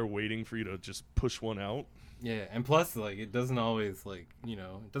knowing that they're waiting for you to just push one out. Yeah, and plus, like, it doesn't always, like, you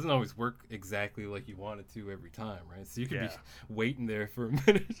know, it doesn't always work exactly like you want it to every time, right? So you could be waiting there for a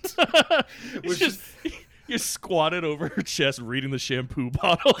minute. You're squatted over her chest reading the shampoo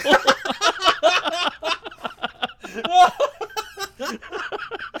bottle.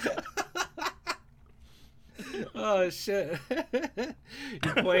 Oh shit!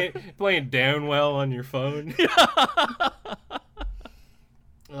 You're playing Downwell on your phone.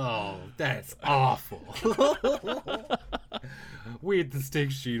 Oh, that's awful. We at the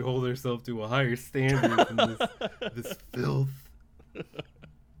Stink Sheet hold ourselves to a higher standard than this filth.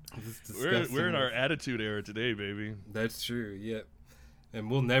 We're in our attitude era today, baby. That's true. Yep. And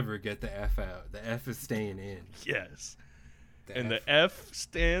we'll never get the F out. The F is staying in. Yes. The F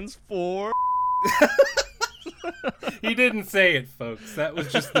stands for. He didn't say it, folks. That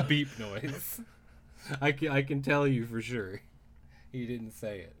was just the beep noise. I can tell you for sure. He didn't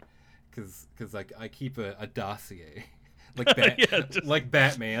say it, because I keep a dossier, like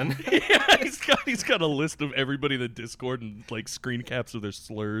Batman. Yeah, he's got a list of everybody in the Discord and like screen caps of their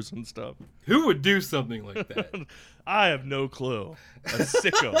slurs and stuff. Who would do something like that? I have no clue. A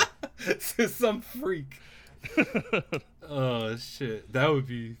sicko. Some freak. Oh shit, that would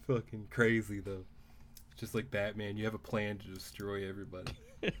be fucking crazy though. Just like Batman, you have a plan to destroy everybody.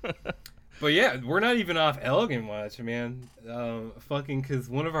 But yeah, we're not even off Elgin Watch, man. Fucking, because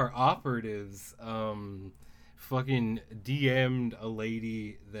one of our operatives fucking DM'd a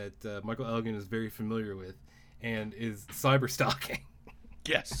lady that Michael Elgin is very familiar with and is cyber stalking.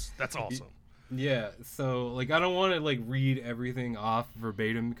 Yes, that's awesome. Yeah, so like I don't want to like read everything off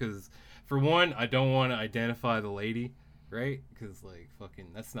verbatim because for one, I don't want to identify the lady, right? Because like fucking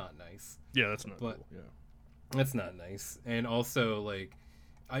that's not nice. Yeah, that's not cool. Yeah. That's not nice. And also like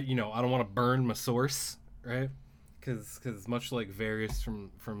I don't want to burn my source, right? Because much like Varys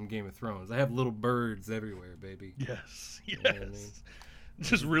from Game of Thrones, I have little birds everywhere, baby. Yes. You know what I mean?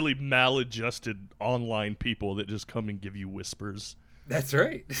 Just really maladjusted online people that just come and give you whispers. That's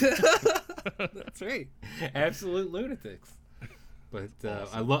right. That's right. Absolute lunatics. But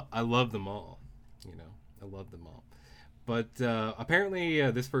awesome. I love them all. You know, I love them all. But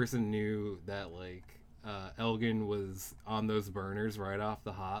apparently this person knew that like Elgin was on those burners right off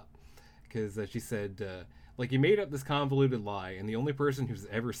the hop, because she said like he made up this convoluted lie, and the only person who's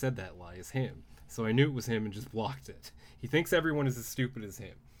ever said that lie is him. So I knew it was him and just blocked it. He thinks everyone is as stupid as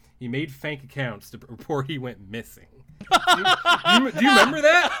him. He made fake accounts to report he went missing. Do you remember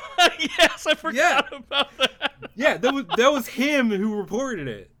that? Yes, I forgot about that. Yeah, that was him who reported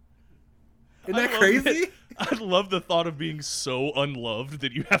it. Isn't that crazy? I love the thought of being so unloved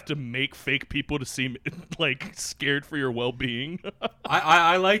that you have to make fake people to seem like scared for your well-being.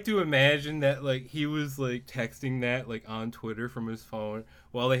 I like to imagine that like he was like texting that like on Twitter from his phone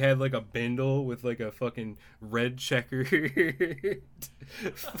while they had like a bindle with like a fucking red checker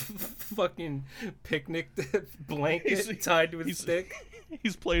fucking picnic blanket tied to his stick.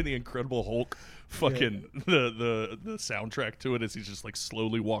 He's playing the Incredible Hulk fucking the soundtrack to it as he's just like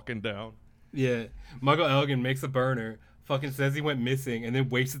slowly walking down. Yeah, Michael Elgin makes a burner, fucking says he went missing, and then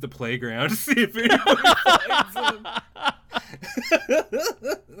waits at the playground to see if anybody finds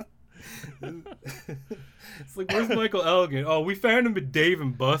him. It's like, where's Michael Elgin? Oh, we found him at Dave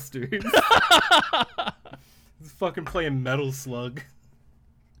and Buster's. He's fucking playing Metal Slug.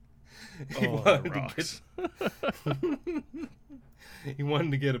 He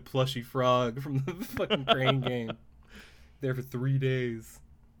wanted to get a plushy frog from the fucking Crane game. There for 3 days.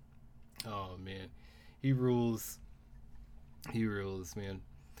 Oh man, he rules. He rules, man.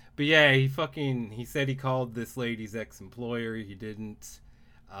 But yeah, he said he called this lady's ex-employer. He didn't.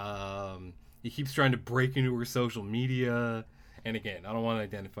 He keeps trying to break into her social media. And again, I don't want to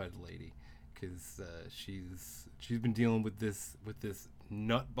identify the lady because she's been dealing with this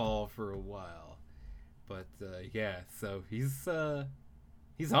nutball for a while. But yeah, so he's on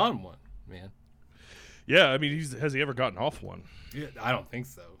one, man. Yeah, I mean, has he ever gotten off one? Yeah, I don't think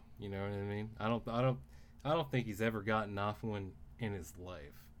so. You know what I mean? I don't think he's ever gotten off one in his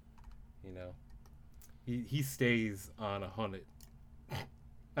life. You know, he stays on 100.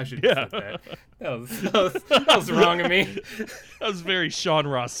 I should have said that. That was wrong of me. That was very Sean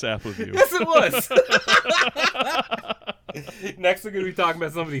Ross Sapp of you. Yes, it was. Next, we're going to be talking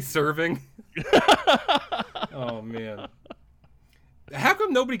about somebody serving. Oh, man. How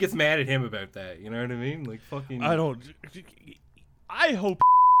come nobody gets mad at him about that? You know what I mean? Like, fucking... I hope...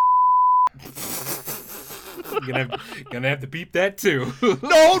 You're gonna have to beep that, too.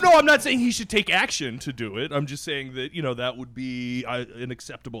 No, I'm not saying he should take action to do it. I'm just saying that, that would be an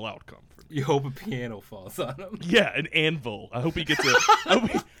acceptable outcome for me. You hope a piano falls on him. Yeah, an anvil. I hope he gets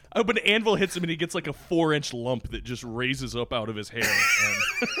I hope an anvil hits him and he gets like a 4-inch lump that just raises up out of his hair. And...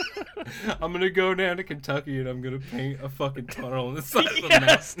 I'm gonna go down to Kentucky and I'm gonna paint a fucking tunnel on the side of the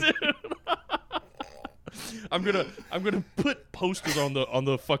mountain. Dude. I'm gonna put posters on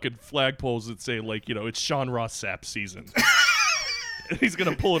the fucking flagpoles that say, like, it's Sean Ross Sapp season. And he's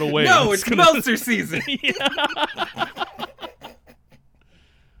gonna pull it away. No, it's Meltzer season.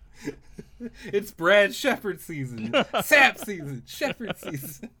 It's Brad Shepard season. Sapp season. Shepard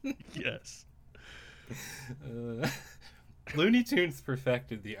season. Yes. Looney Tunes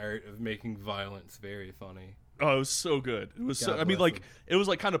perfected the art of making violence very funny. Oh, it was so good. It was so, I mean, like, it was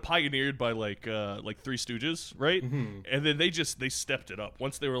like kind of pioneered by like Three Stooges, right? Mm-hmm. And then they stepped it up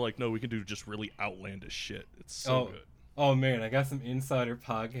once they were like, no, we can do just really outlandish shit. It's so good. Oh man, I got some insider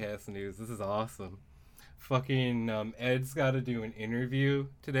podcast news. This is awesome. Fucking Ed's got to do an interview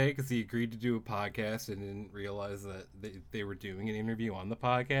today because he agreed to do a podcast and didn't realize that they were doing an interview on the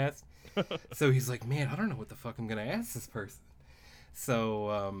podcast. So he's like, man, I don't know what the fuck I'm gonna ask this person.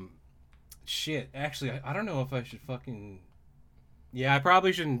 So shit, actually, I don't know if I should fucking... Yeah, I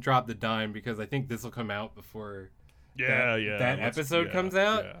probably shouldn't drop the dime because I think this will come out before that episode comes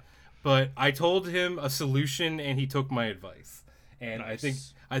out. Yeah. But I told him a solution and he took my advice. And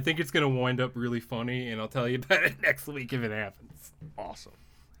Nice. I think it's going to wind up really funny and I'll tell you about it next week if it happens. Awesome.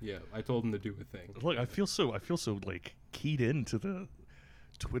 Yeah, I told him to do a thing. Look, I feel so like keyed into the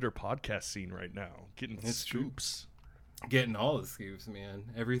Twitter podcast scene right now. Getting scoops. Getting all the scoops, man.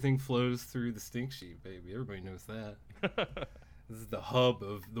 Everything flows through the stink sheet, baby. Everybody knows that. This is the hub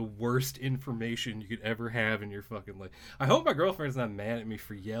of the worst information you could ever have in your fucking life. I hope my girlfriend's not mad at me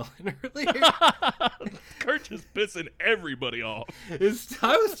for yelling earlier. Kurt just pissing everybody off.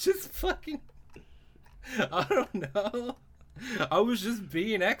 I was just fucking... I don't know. I was just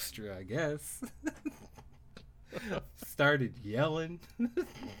being extra, I guess. Started yelling.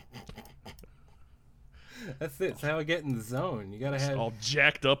 That's it. It's how I get in the zone. You gotta have... all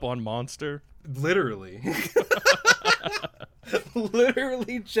jacked up on Monster. Literally.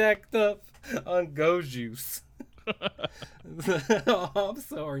 Literally jacked up on Go Juice. Oh, I'm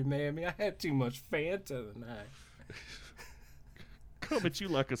sorry, mammy. I had too much Fanta tonight. Come at you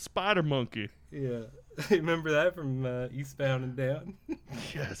like a spider monkey. Yeah. Remember that from Eastbound and Down?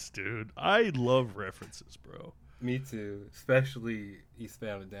 Yes, dude. I love references, bro. Me too. Especially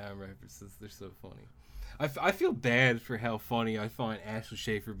Eastbound and Down references. They're so funny. I feel bad for how funny I find Ashley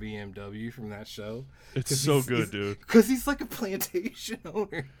Schaefer BMW from that show. It's so good, dude. Because he's like a plantation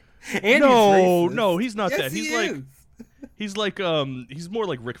owner. And no, he's not yes, that. He's he's more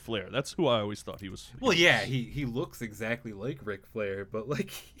like Ric Flair. That's who I always thought he was. Well, yeah, he looks exactly like Ric Flair, but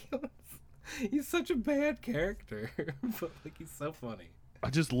like he's such a bad character. But like he's so funny.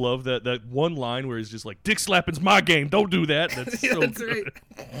 I just love that one line where he's just like, "Dick slapping's my game. Don't do that." That's Yeah, so that's good.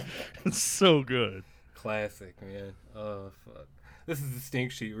 right. It's so good. Classic, man. Oh fuck. This is the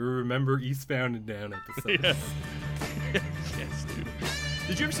stink sheet. We remember Eastbound and Down episode. Yes. Yes, dude.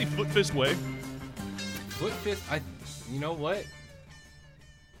 Did you ever see Foot Fist Way? Foot Fist. You know what?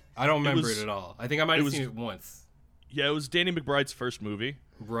 I don't remember it at all. I think I might have seen it once. Yeah, it was Danny McBride's first movie.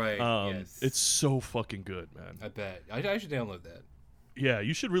 Right. Yes. It's so fucking good, man. I bet. I should download that. Yeah,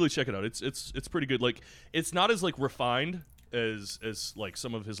 you should really check it out. It's pretty good. Like, it's not as like refined as like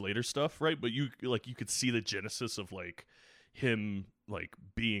some of his later stuff, right? But you could see the genesis of like him like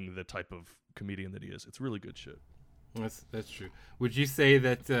being the type of comedian that he is. It's really good shit. That's true. Would you say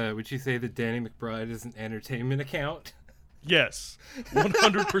that Danny McBride is an entertainment account? Yes,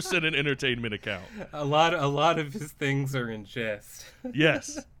 100% an entertainment account. A lot of his things are in jest.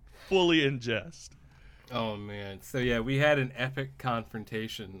 Yes, fully in jest. Oh man! So yeah, we had an epic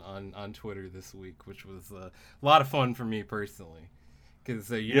confrontation on Twitter this week, which was a lot of fun for me personally. Because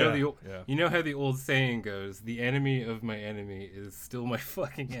you know how the old saying goes: "The enemy of my enemy is still my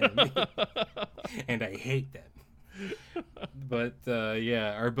fucking enemy," and I hate them. But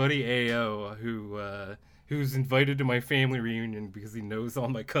yeah, our buddy AO, who's invited to my family reunion because he knows all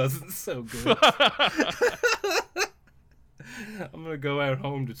my cousins so good. I'm gonna go out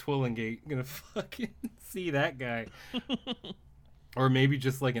home to Twillingate. Gonna fucking see that guy. Or maybe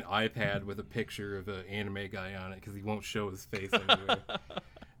just like an iPad with a picture of an anime guy on it because he won't show his face anywhere.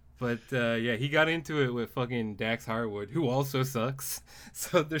 But yeah, he got into it with fucking Dax Harwood, who also sucks.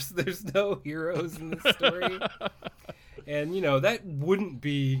 So there's no heroes in this story. And, you know, that wouldn't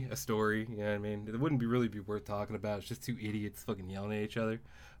be a story. You know what I mean? It wouldn't really be worth talking about. It's just two idiots fucking yelling at each other.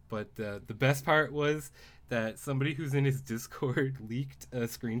 But the best part was that somebody who's in his Discord leaked a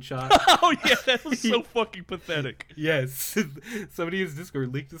screenshot. Oh, yeah, that was so fucking pathetic. Yes. Somebody in his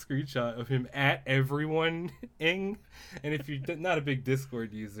Discord leaked a screenshot of him at everyone-ing. And if you're not a big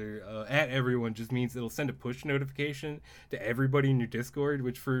Discord user, at everyone just means it'll send a push notification to everybody in your Discord,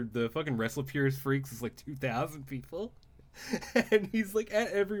 which for the fucking Wrestle Purist freaks is like 2,000 people. And he's like,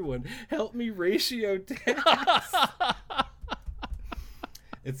 at everyone, help me ratio Dax.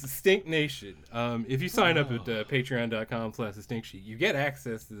 It's the Stink Nation. If you sign up at patreon.com/thestinksheet, you get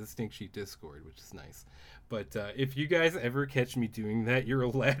access to the Stink Sheet Discord, which is nice. But if you guys ever catch me doing that, you're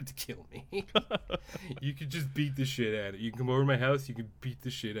allowed to kill me. You can just beat the shit out of it. You can come over to my house, you can beat the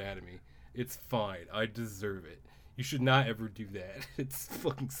shit out of me. It's fine. I deserve it. You should not ever do that. It's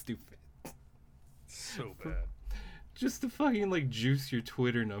fucking stupid. So bad. Just to fucking, like, juice your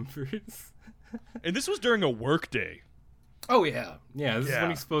Twitter numbers. And this was during a work day. Oh, yeah. Yeah, this is when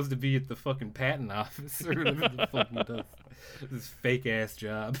he's supposed to be at the fucking patent office or whatever the fuck he does. This fake-ass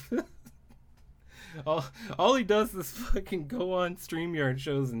job. All he does is fucking go on StreamYard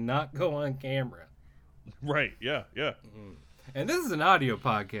shows and not go on camera. Right, yeah. And this is an audio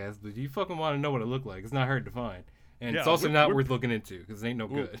podcast, but you fucking want to know what it looked like. It's not hard to find. And it's also not worth looking into, because it ain't no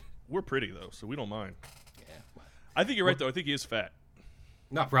good. We're pretty, though, so we don't mind. Yeah. I think you're right, though. I think he is fat.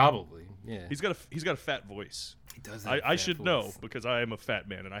 Not probably, yeah. He's got a fat voice. He does. I should know because I am a fat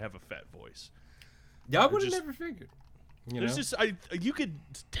man and I have a fat voice. Yeah, I would have never figured. There's just you could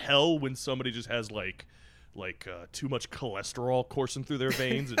tell when somebody just has like too much cholesterol coursing through their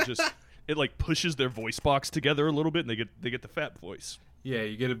veins. It like pushes their voice box together a little bit, and they get the fat voice. Yeah,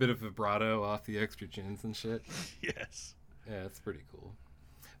 you get a bit of vibrato off the extra chins and shit. Yes. Yeah, it's pretty cool.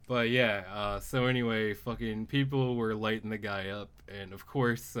 But yeah, so anyway, fucking people were lighting the guy up, and of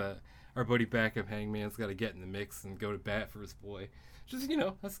course, our buddy Backup Hangman's got to get in the mix and go to bat for his boy. Just, you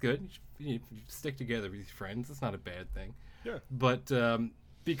know, that's good. You stick together with your friends. It's not a bad thing. Yeah. But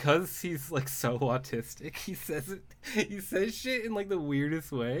because he's like so autistic, he says shit in like the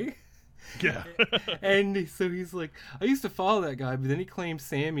weirdest way. Yeah. And so he's like, I used to follow that guy, but then he claimed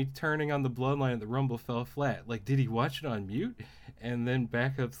Sammy turning on the bloodline at the Rumble fell flat. Like, did he watch it on mute? And then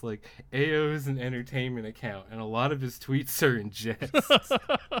Backup's like, AO's an entertainment account, and a lot of his tweets are in jest.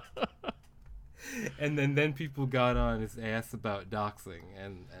 And then people got on his ass about doxing,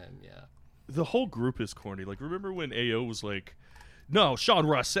 and yeah. The whole group is corny. Like, remember when AO was like, no, Sean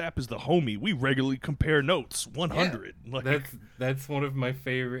Ross Sapp is the homie. We regularly compare notes. 100. Yeah, like, that's one of my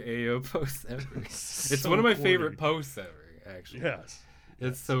favorite AO posts ever. So it's one of my corny. favorite posts ever, actually. Yes.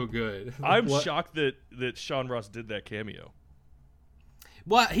 It's so good. I'm shocked that Sean Ross did that cameo.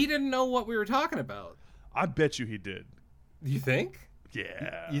 Well, he didn't know what we were talking about. I bet you he did. You think?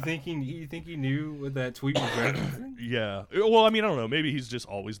 Yeah. You think he knew what that tweet was referencing? Yeah. Well, I mean, I don't know. Maybe he's just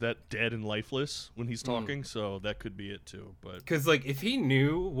always that dead and lifeless when he's talking, so that could be it too. But because like if he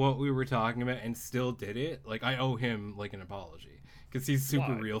knew what we were talking about and still did it, like I owe him like an apology because he's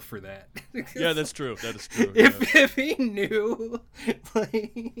super real for that. Yeah, that's true. That is true. If he knew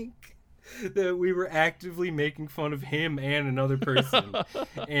like that we were actively making fun of him and another person,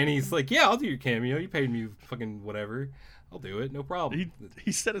 and he's like, "Yeah, I'll do your cameo. You paid me fucking whatever. I'll do it. No problem."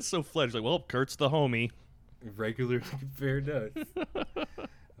 He said it so flat. He's like, "Well, Kurt's the homie." Regular fair does.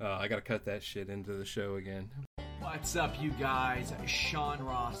 I gotta cut that shit into the show again. What's up, you guys? Sean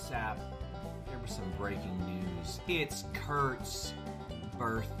Ross Sapp here with some breaking news. It's Kurt's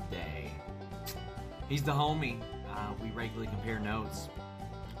birthday. He's the homie. We regularly compare notes.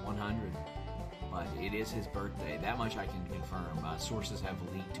 100. But it is his birthday. That much I can confirm. Sources have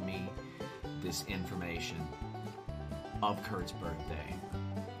leaked to me this information of Kurt's birthday.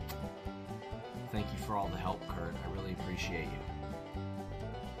 Thank you for all the help, Kurt. I really appreciate you.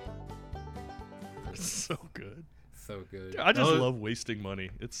 So good. So good. I just love wasting money.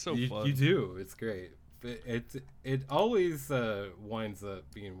 It's so fun. You do. It's great. It always winds up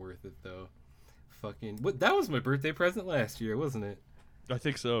being worth it, though. That was my birthday present last year, wasn't it? I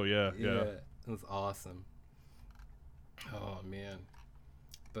think so, yeah. It was awesome. Oh, man.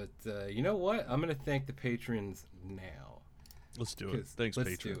 But you know what? I'm going to thank the patrons now. Let's do it. Thanks,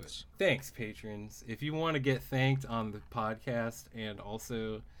 patrons. Thanks, patrons. If you want to get thanked on the podcast and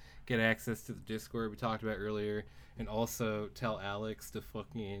also get access to the Discord we talked about earlier, and also tell Alex to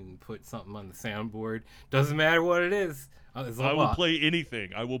fucking put something on the soundboard. Doesn't matter what it is. I will play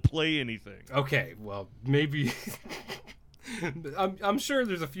anything. I will play anything. Okay, well, maybe... I'm sure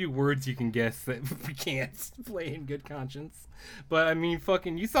there's a few words you can guess that we can't play in good conscience. But, I mean,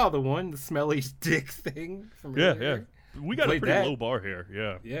 fucking, you saw the one, the smelly dick thing from earlier. Yeah. We got a pretty low bar here,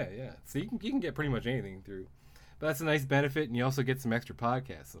 yeah. Yeah. So you can get pretty much anything through. But that's a nice benefit, and you also get some extra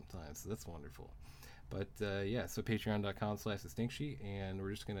podcasts sometimes, so that's wonderful. But, so patreon.com/thestinksheet, and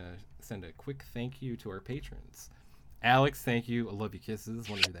we're just going to send a quick thank you to our patrons. Alex, thank you. I love you, kisses.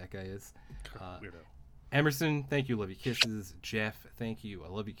 Wonder who that guy is. Weirdo. Emerson, thank you. I love you, kisses. Jeff, thank you. I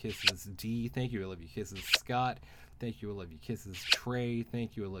love you, kisses. D, thank you. I love you, kisses. Scott, thank you. I love you, kisses. Trey,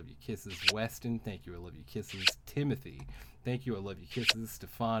 thank you. I love you, kisses. Weston, thank you. I love you, kisses. Timothy, thank you. I love you, kisses.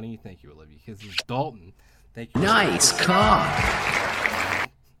 Stefani, thank you. I love you, kisses. Dalton, thank you. Nice cock.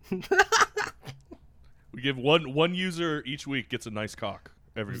 We give one user each week gets a nice cock.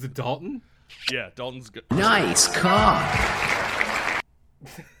 Is it Dalton? Yeah, Dalton's good. Nice cock.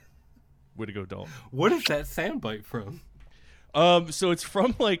 Way to go, Dalton. What is that soundbite from? So it's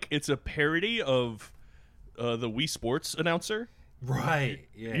from it's a parody of the Wii Sports announcer. Right.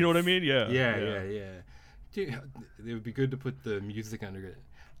 Yeah. You know what I mean? Yeah. Yeah. Dude, it would be good to put the music under it.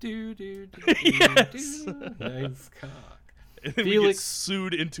 Do. Yes. Nice cock. And then we get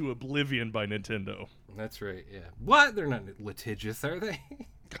sued into oblivion by Nintendo. That's right. Yeah. What? They're not litigious, are they?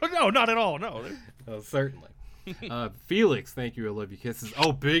 No, not at all. No. Oh, certainly. Felix, thank you. I love you, kisses.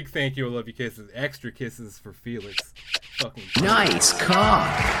 Oh, big thank you. I love you, kisses. Extra kisses for Felix. Fucking nice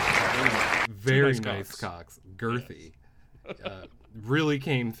cock. Very nice cocks. Girthy. Yes. Really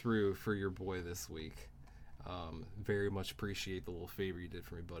came through for your boy this week. Very much appreciate the little favor you did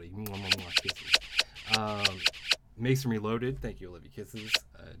for me, buddy. Kisses. Mason Reloaded, thank you. I love you, kisses.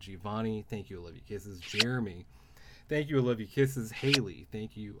 Giovanni, thank you. I love you, kisses. Jeremy, thank you. I love you, kisses. Haley,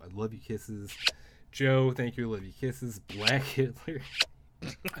 thank you. I love you, kisses. Joe, thank you. I love you, kisses. Black Hitler.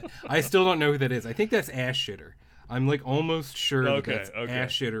 I still don't know who that is. I think that's Ash Shitter. I'm almost sure that's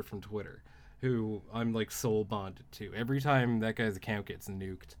Ash Shitter from Twitter, who I'm soul bonded to. Every time that guy's account gets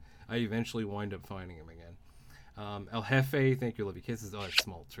nuked, I eventually wind up finding him again. El Jefe, thank you. I love you, kisses. Oh, it's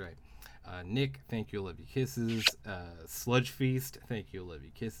Smoltz, right. Nick, thank you. I love you, kisses. Sludge Feast, thank you. I love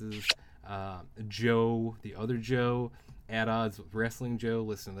you, kisses. Joe, the other Joe, At Odds with Wrestling Joe,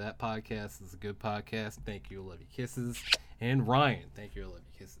 listen to that podcast. It's a good podcast. Thank you. I love you, kisses. And Ryan, thank you. I love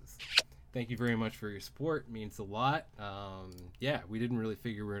you, kisses. Thank you very much for your support. It means a lot. We didn't really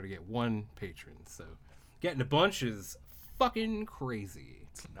figure we were going to get one patron, so getting a bunch is fucking crazy.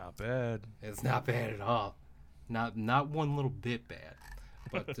 It's not bad. It's not bad at all. Not one little bit bad.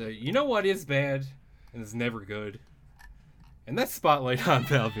 But you know what is bad and is never good? And that's Spotlight on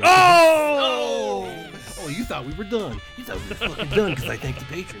Val Venis. Oh, you thought we were done. You thought we were fucking done because I thank the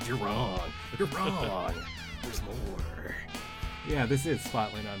patrons. You're wrong. There's more. Yeah, this is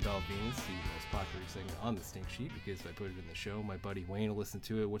Spotlight on Val Venis, the most popular segment on the Stink Sheet because I put it in the show. My buddy Wayne will listen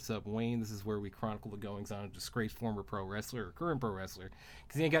to it. What's up, Wayne? This is where we chronicle the goings on of a disgraced former pro wrestler or current pro wrestler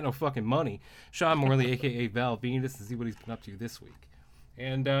because he ain't got no fucking money. Sean Morley, a.k.a. Val Venis, to see what he's been up to this week.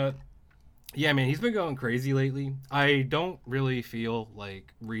 And, yeah, man, he's been going crazy lately. I don't really feel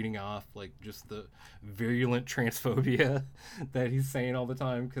like reading off, just the virulent transphobia that he's saying all the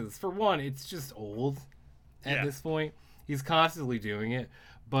time. Because, for one, it's just old at this point. He's constantly doing it.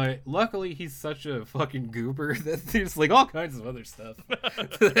 But luckily, he's such a fucking goober that there's, all kinds of other stuff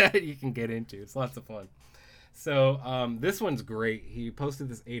that you can get into. It's lots of fun. So, this one's great. He posted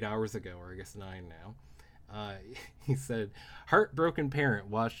this 8 hours ago, or I guess 9 now. He said, heartbroken parent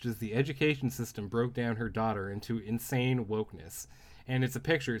watched as the education system broke down her daughter into insane wokeness. And it's a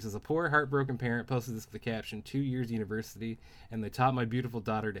picture. It says, a poor heartbroken parent posted this with the caption, 2 years university, and they taught my beautiful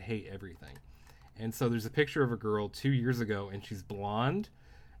daughter to hate everything. And so there's a picture of a girl 2 years ago, and she's blonde,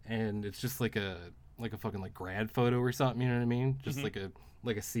 and it's just like a fucking grad photo or something, you know what I mean? Just like a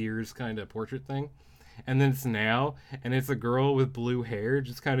Sears kind of portrait thing. And then it's now, and it's a girl with blue hair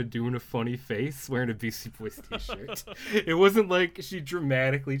just kind of doing a funny face wearing a Beastie Boys t-shirt. It wasn't like she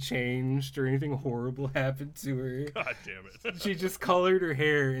dramatically changed or anything horrible happened to her. God damn it. She just colored her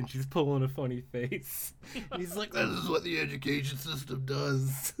hair and she's pulling a funny face. And he's like, this is what the education system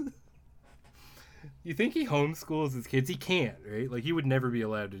does. You think he homeschools his kids? He can't, right? He would never be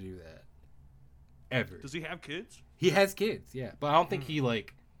allowed to do that. Ever. Does he have kids? He has kids, yeah. But I don't think he,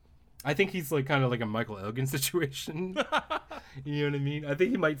 I think he's kind of like a Michael Elgin situation. You know what I mean? I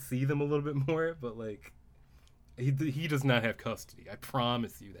think he might see them a little bit more, but He does not have custody. I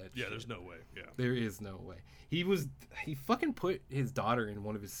promise you that. Yeah, shit. there's no way. Yeah. There is no way. He fucking put his daughter in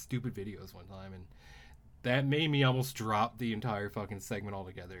one of his stupid videos one time, and that made me almost drop the entire fucking segment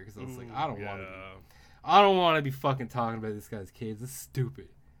altogether because I was like, I don't want to be fucking talking about this guy's kids. It's stupid.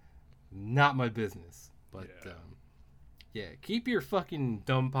 Not my business. But yeah, keep your fucking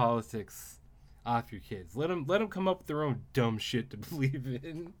dumb politics off your kids. Let them come up with their own dumb shit to believe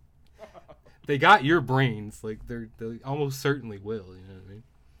in. They got your brains, like they almost certainly will. You know what I mean?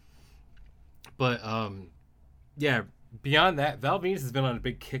 But yeah. Beyond that, Val Venus has been on a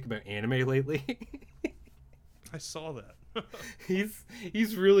big kick about anime lately. I saw that.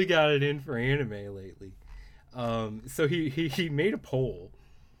 he's really got it in for anime lately. So he made a poll,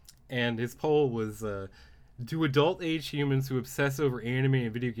 and his poll was, do adult age humans who obsess over anime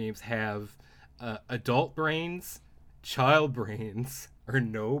and video games have adult brains, child brains, or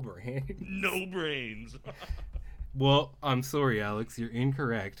no brains? No brains. Well, I'm sorry, Alex, you're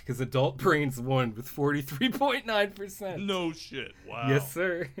incorrect, because adult brains won with 43.9%. No shit. Wow. Yes,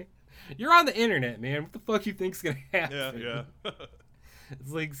 sir. You're on the internet, man. What the fuck you think's gonna happen? Yeah.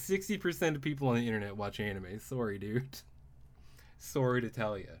 It's like 60% of people on the internet watch anime. Sorry, dude. Sorry to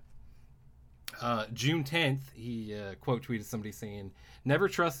tell you. June 10th, he quote tweeted somebody saying, "Never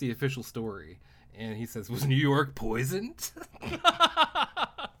trust the official story." And he says, "Was New York poisoned?"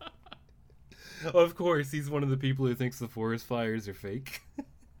 Of course, he's one of the people who thinks the forest fires are fake.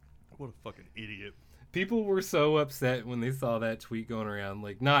 What a fucking idiot. People were so upset when they saw that tweet going around.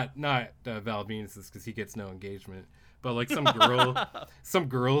 Like, not Val Venus's, because he gets no engagement. But, like, some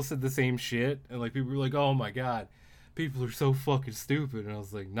girl said the same shit. And, like, people were like, oh, my God. People are so fucking stupid. And I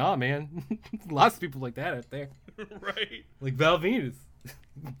was like, nah, man. Lots of people like that out there. Right. Like Val Venus.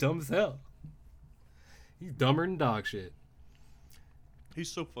 Dumb as hell. He's dumber than dog shit. He's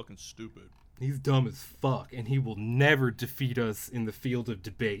so fucking stupid. He's dumb as fuck, and he will never defeat us in the field of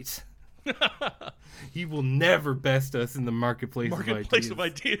debate. He will never best us in the marketplace of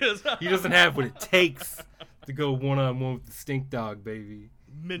ideas. He doesn't have what it takes to go one-on-one with the stink dog, baby.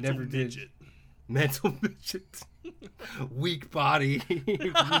 Mental midget. Mental midget. Weak body.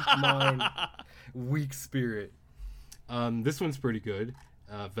 Weak mind. Weak spirit. This one's pretty good.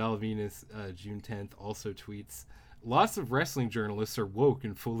 Val Venus, June 10th, also tweets, "Lots of wrestling journalists are woke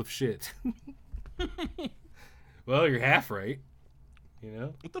and full of shit." Well, you're half right. You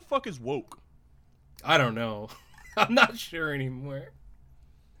know? What the fuck is woke? I don't know. I'm not sure anymore.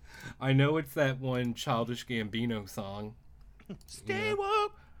 I know it's that one Childish Gambino song. Stay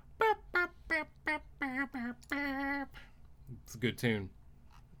woke. It's a good tune.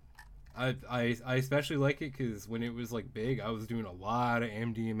 I especially like it because when it was like big, I was doing a lot of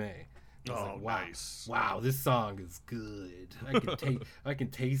MDMA. Oh, like, wow, nice. Wow, this song is good. I can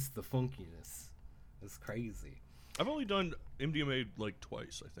taste the funkiness. It's crazy. I've only done MDMA like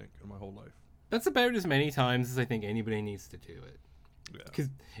twice, I think, in my whole life. That's about as many times as I think anybody needs to do it. Yeah. Because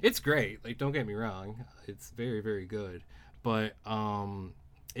it's great. Like, don't get me wrong. It's very, very good. But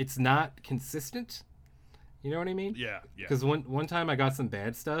it's not consistent. You know what I mean? Yeah. Because one time I got some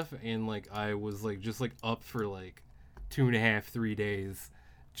bad stuff, and like I was like just like up for like 2.5, 3 days,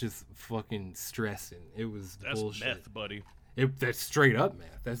 just fucking stressing. It was bullshit. That's meth, buddy. That's straight up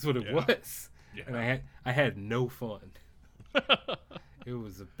meth. That's what it was. Yeah. And I had no fun. It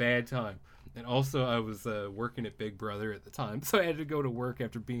was a bad time. And also I was working at Big Brother at the time, so I had to go to work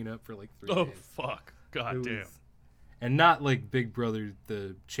after being up for like 3 days. Oh fuck! God damn. And not like Big Brother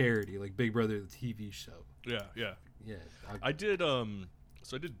the charity, like Big Brother the TV show. Yeah. I did so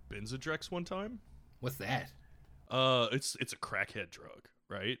I did Benzodrex one time. What's that? It's a crackhead drug,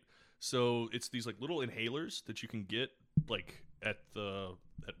 right? So it's these like little inhalers that you can get like at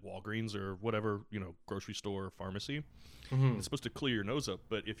Walgreens or whatever, you know, grocery store or pharmacy. Mm-hmm. It's supposed to clear your nose up,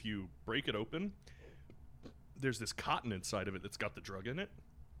 but if you break it open, there's this cotton inside of it that's got the drug in it.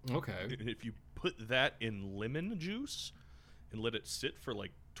 Okay. And if you put that in lemon juice and let it sit for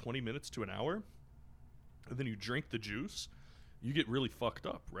like 20 minutes to an hour, and then you drink the juice, you get really fucked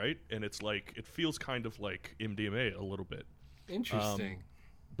up, right? And it's like, it feels kind of like MDMA a little bit. Interesting.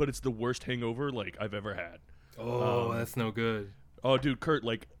 But it's the worst hangover like I've ever had. Oh, that's no good. Oh, dude, Kurt,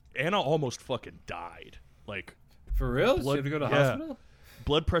 like Anna almost fucking died. Like, for real? She had to go to the hospital?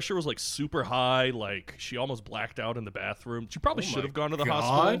 Blood pressure was like super high. Like, she almost blacked out in the bathroom. She probably should have gone to the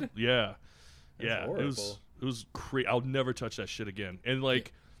hospital. Yeah. That's horrible. It was crazy. I'll never touch that shit again. And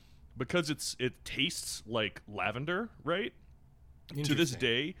like, because it tastes like lavender, right? To this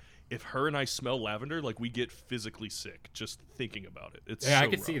day, if her and I smell lavender, like, we get physically sick just thinking about it. It's I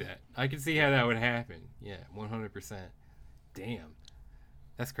can see that. I can see how that would happen. Yeah, 100%. Damn.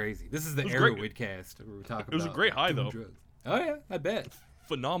 That's crazy. This is the It was great. Arrowwoodcast where we talk about. It was a great high, doing though. drugs. Oh yeah, I bet.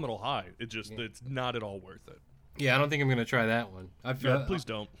 Phenomenal high. It's not at all worth it. Yeah, I don't think I'm gonna try that one. Please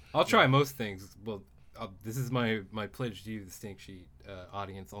don't. I'll try most things. Well, this is my pledge to you, the Stink Sheet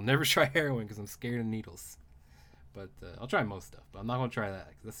audience. I'll never try heroin because I'm scared of needles. But I'll try most stuff. But I'm not gonna try that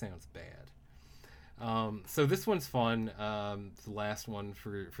because that sounds bad. So this one's fun. It's the last one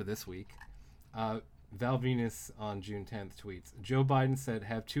for this week. Val Venus on June 10th tweets, Joe Biden said,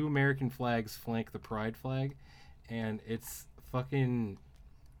 have 2 American flags flank the pride flag. And it's fucking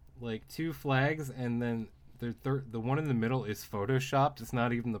like 2 flags, and then the one in the middle is photoshopped. It's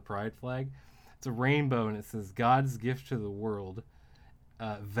not even the pride flag. It's a rainbow, and it says, God's gift to the world,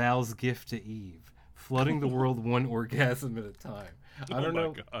 Val's gift to Eve, flooding the world one orgasm at a time. I don't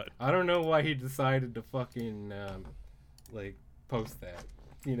know. God. I don't know why he decided to fucking like post that.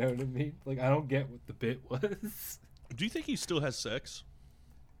 You know what I mean? Like, I don't get what the bit was. Do you think he still has sex?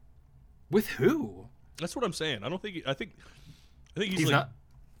 With who? That's what I'm saying. I think he's like, not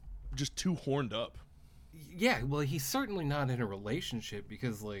just too horned up. Yeah, well, he's certainly not in a relationship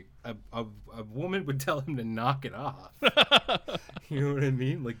because, like, a woman would tell him to knock it off. You know what I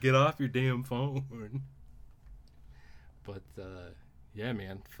mean? Like, get off your damn phone. But, yeah,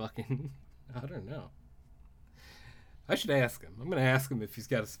 man, fucking, I don't know. I should ask him. I'm going to ask him if he's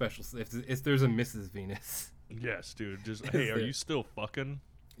got a special, if there's a Mrs. Venus. Yes, dude. Just, hey, are you still fucking?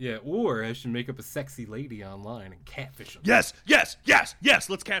 Yeah, or I should make up a sexy lady online and catfish him. Yes.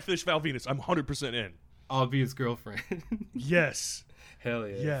 Let's catfish Val Venus. I'm 100% in. I'll be his girlfriend. Yes. Hell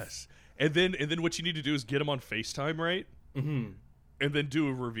yeah. Yes. And then what you need to do is get him on FaceTime, right? Mm-hmm. And then do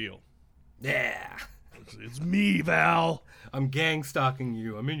a reveal. Yeah. It's me, Val. I'm gang stalking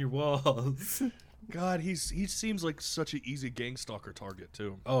you. I'm in your walls. God, he seems like such an easy gang stalker target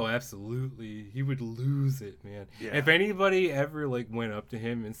too. Oh, absolutely. He would lose it, man. Yeah. If anybody ever like went up to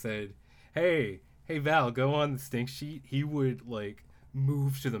him and said, "Hey Val, go on the Stink Sheet," he would like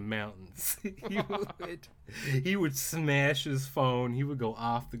move to the mountains. he would smash his phone. He would go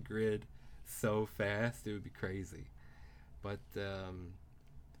off the grid so fast. It would be crazy. But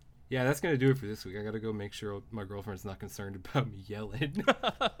yeah, that's gonna do it for this week. I gotta go make sure my girlfriend's not concerned about me yelling.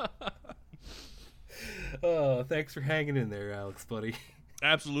 Oh, thanks for hanging in there, Alex, buddy.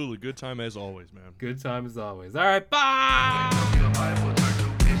 Absolutely. Good time as always, man. Good time as always. All right, bye!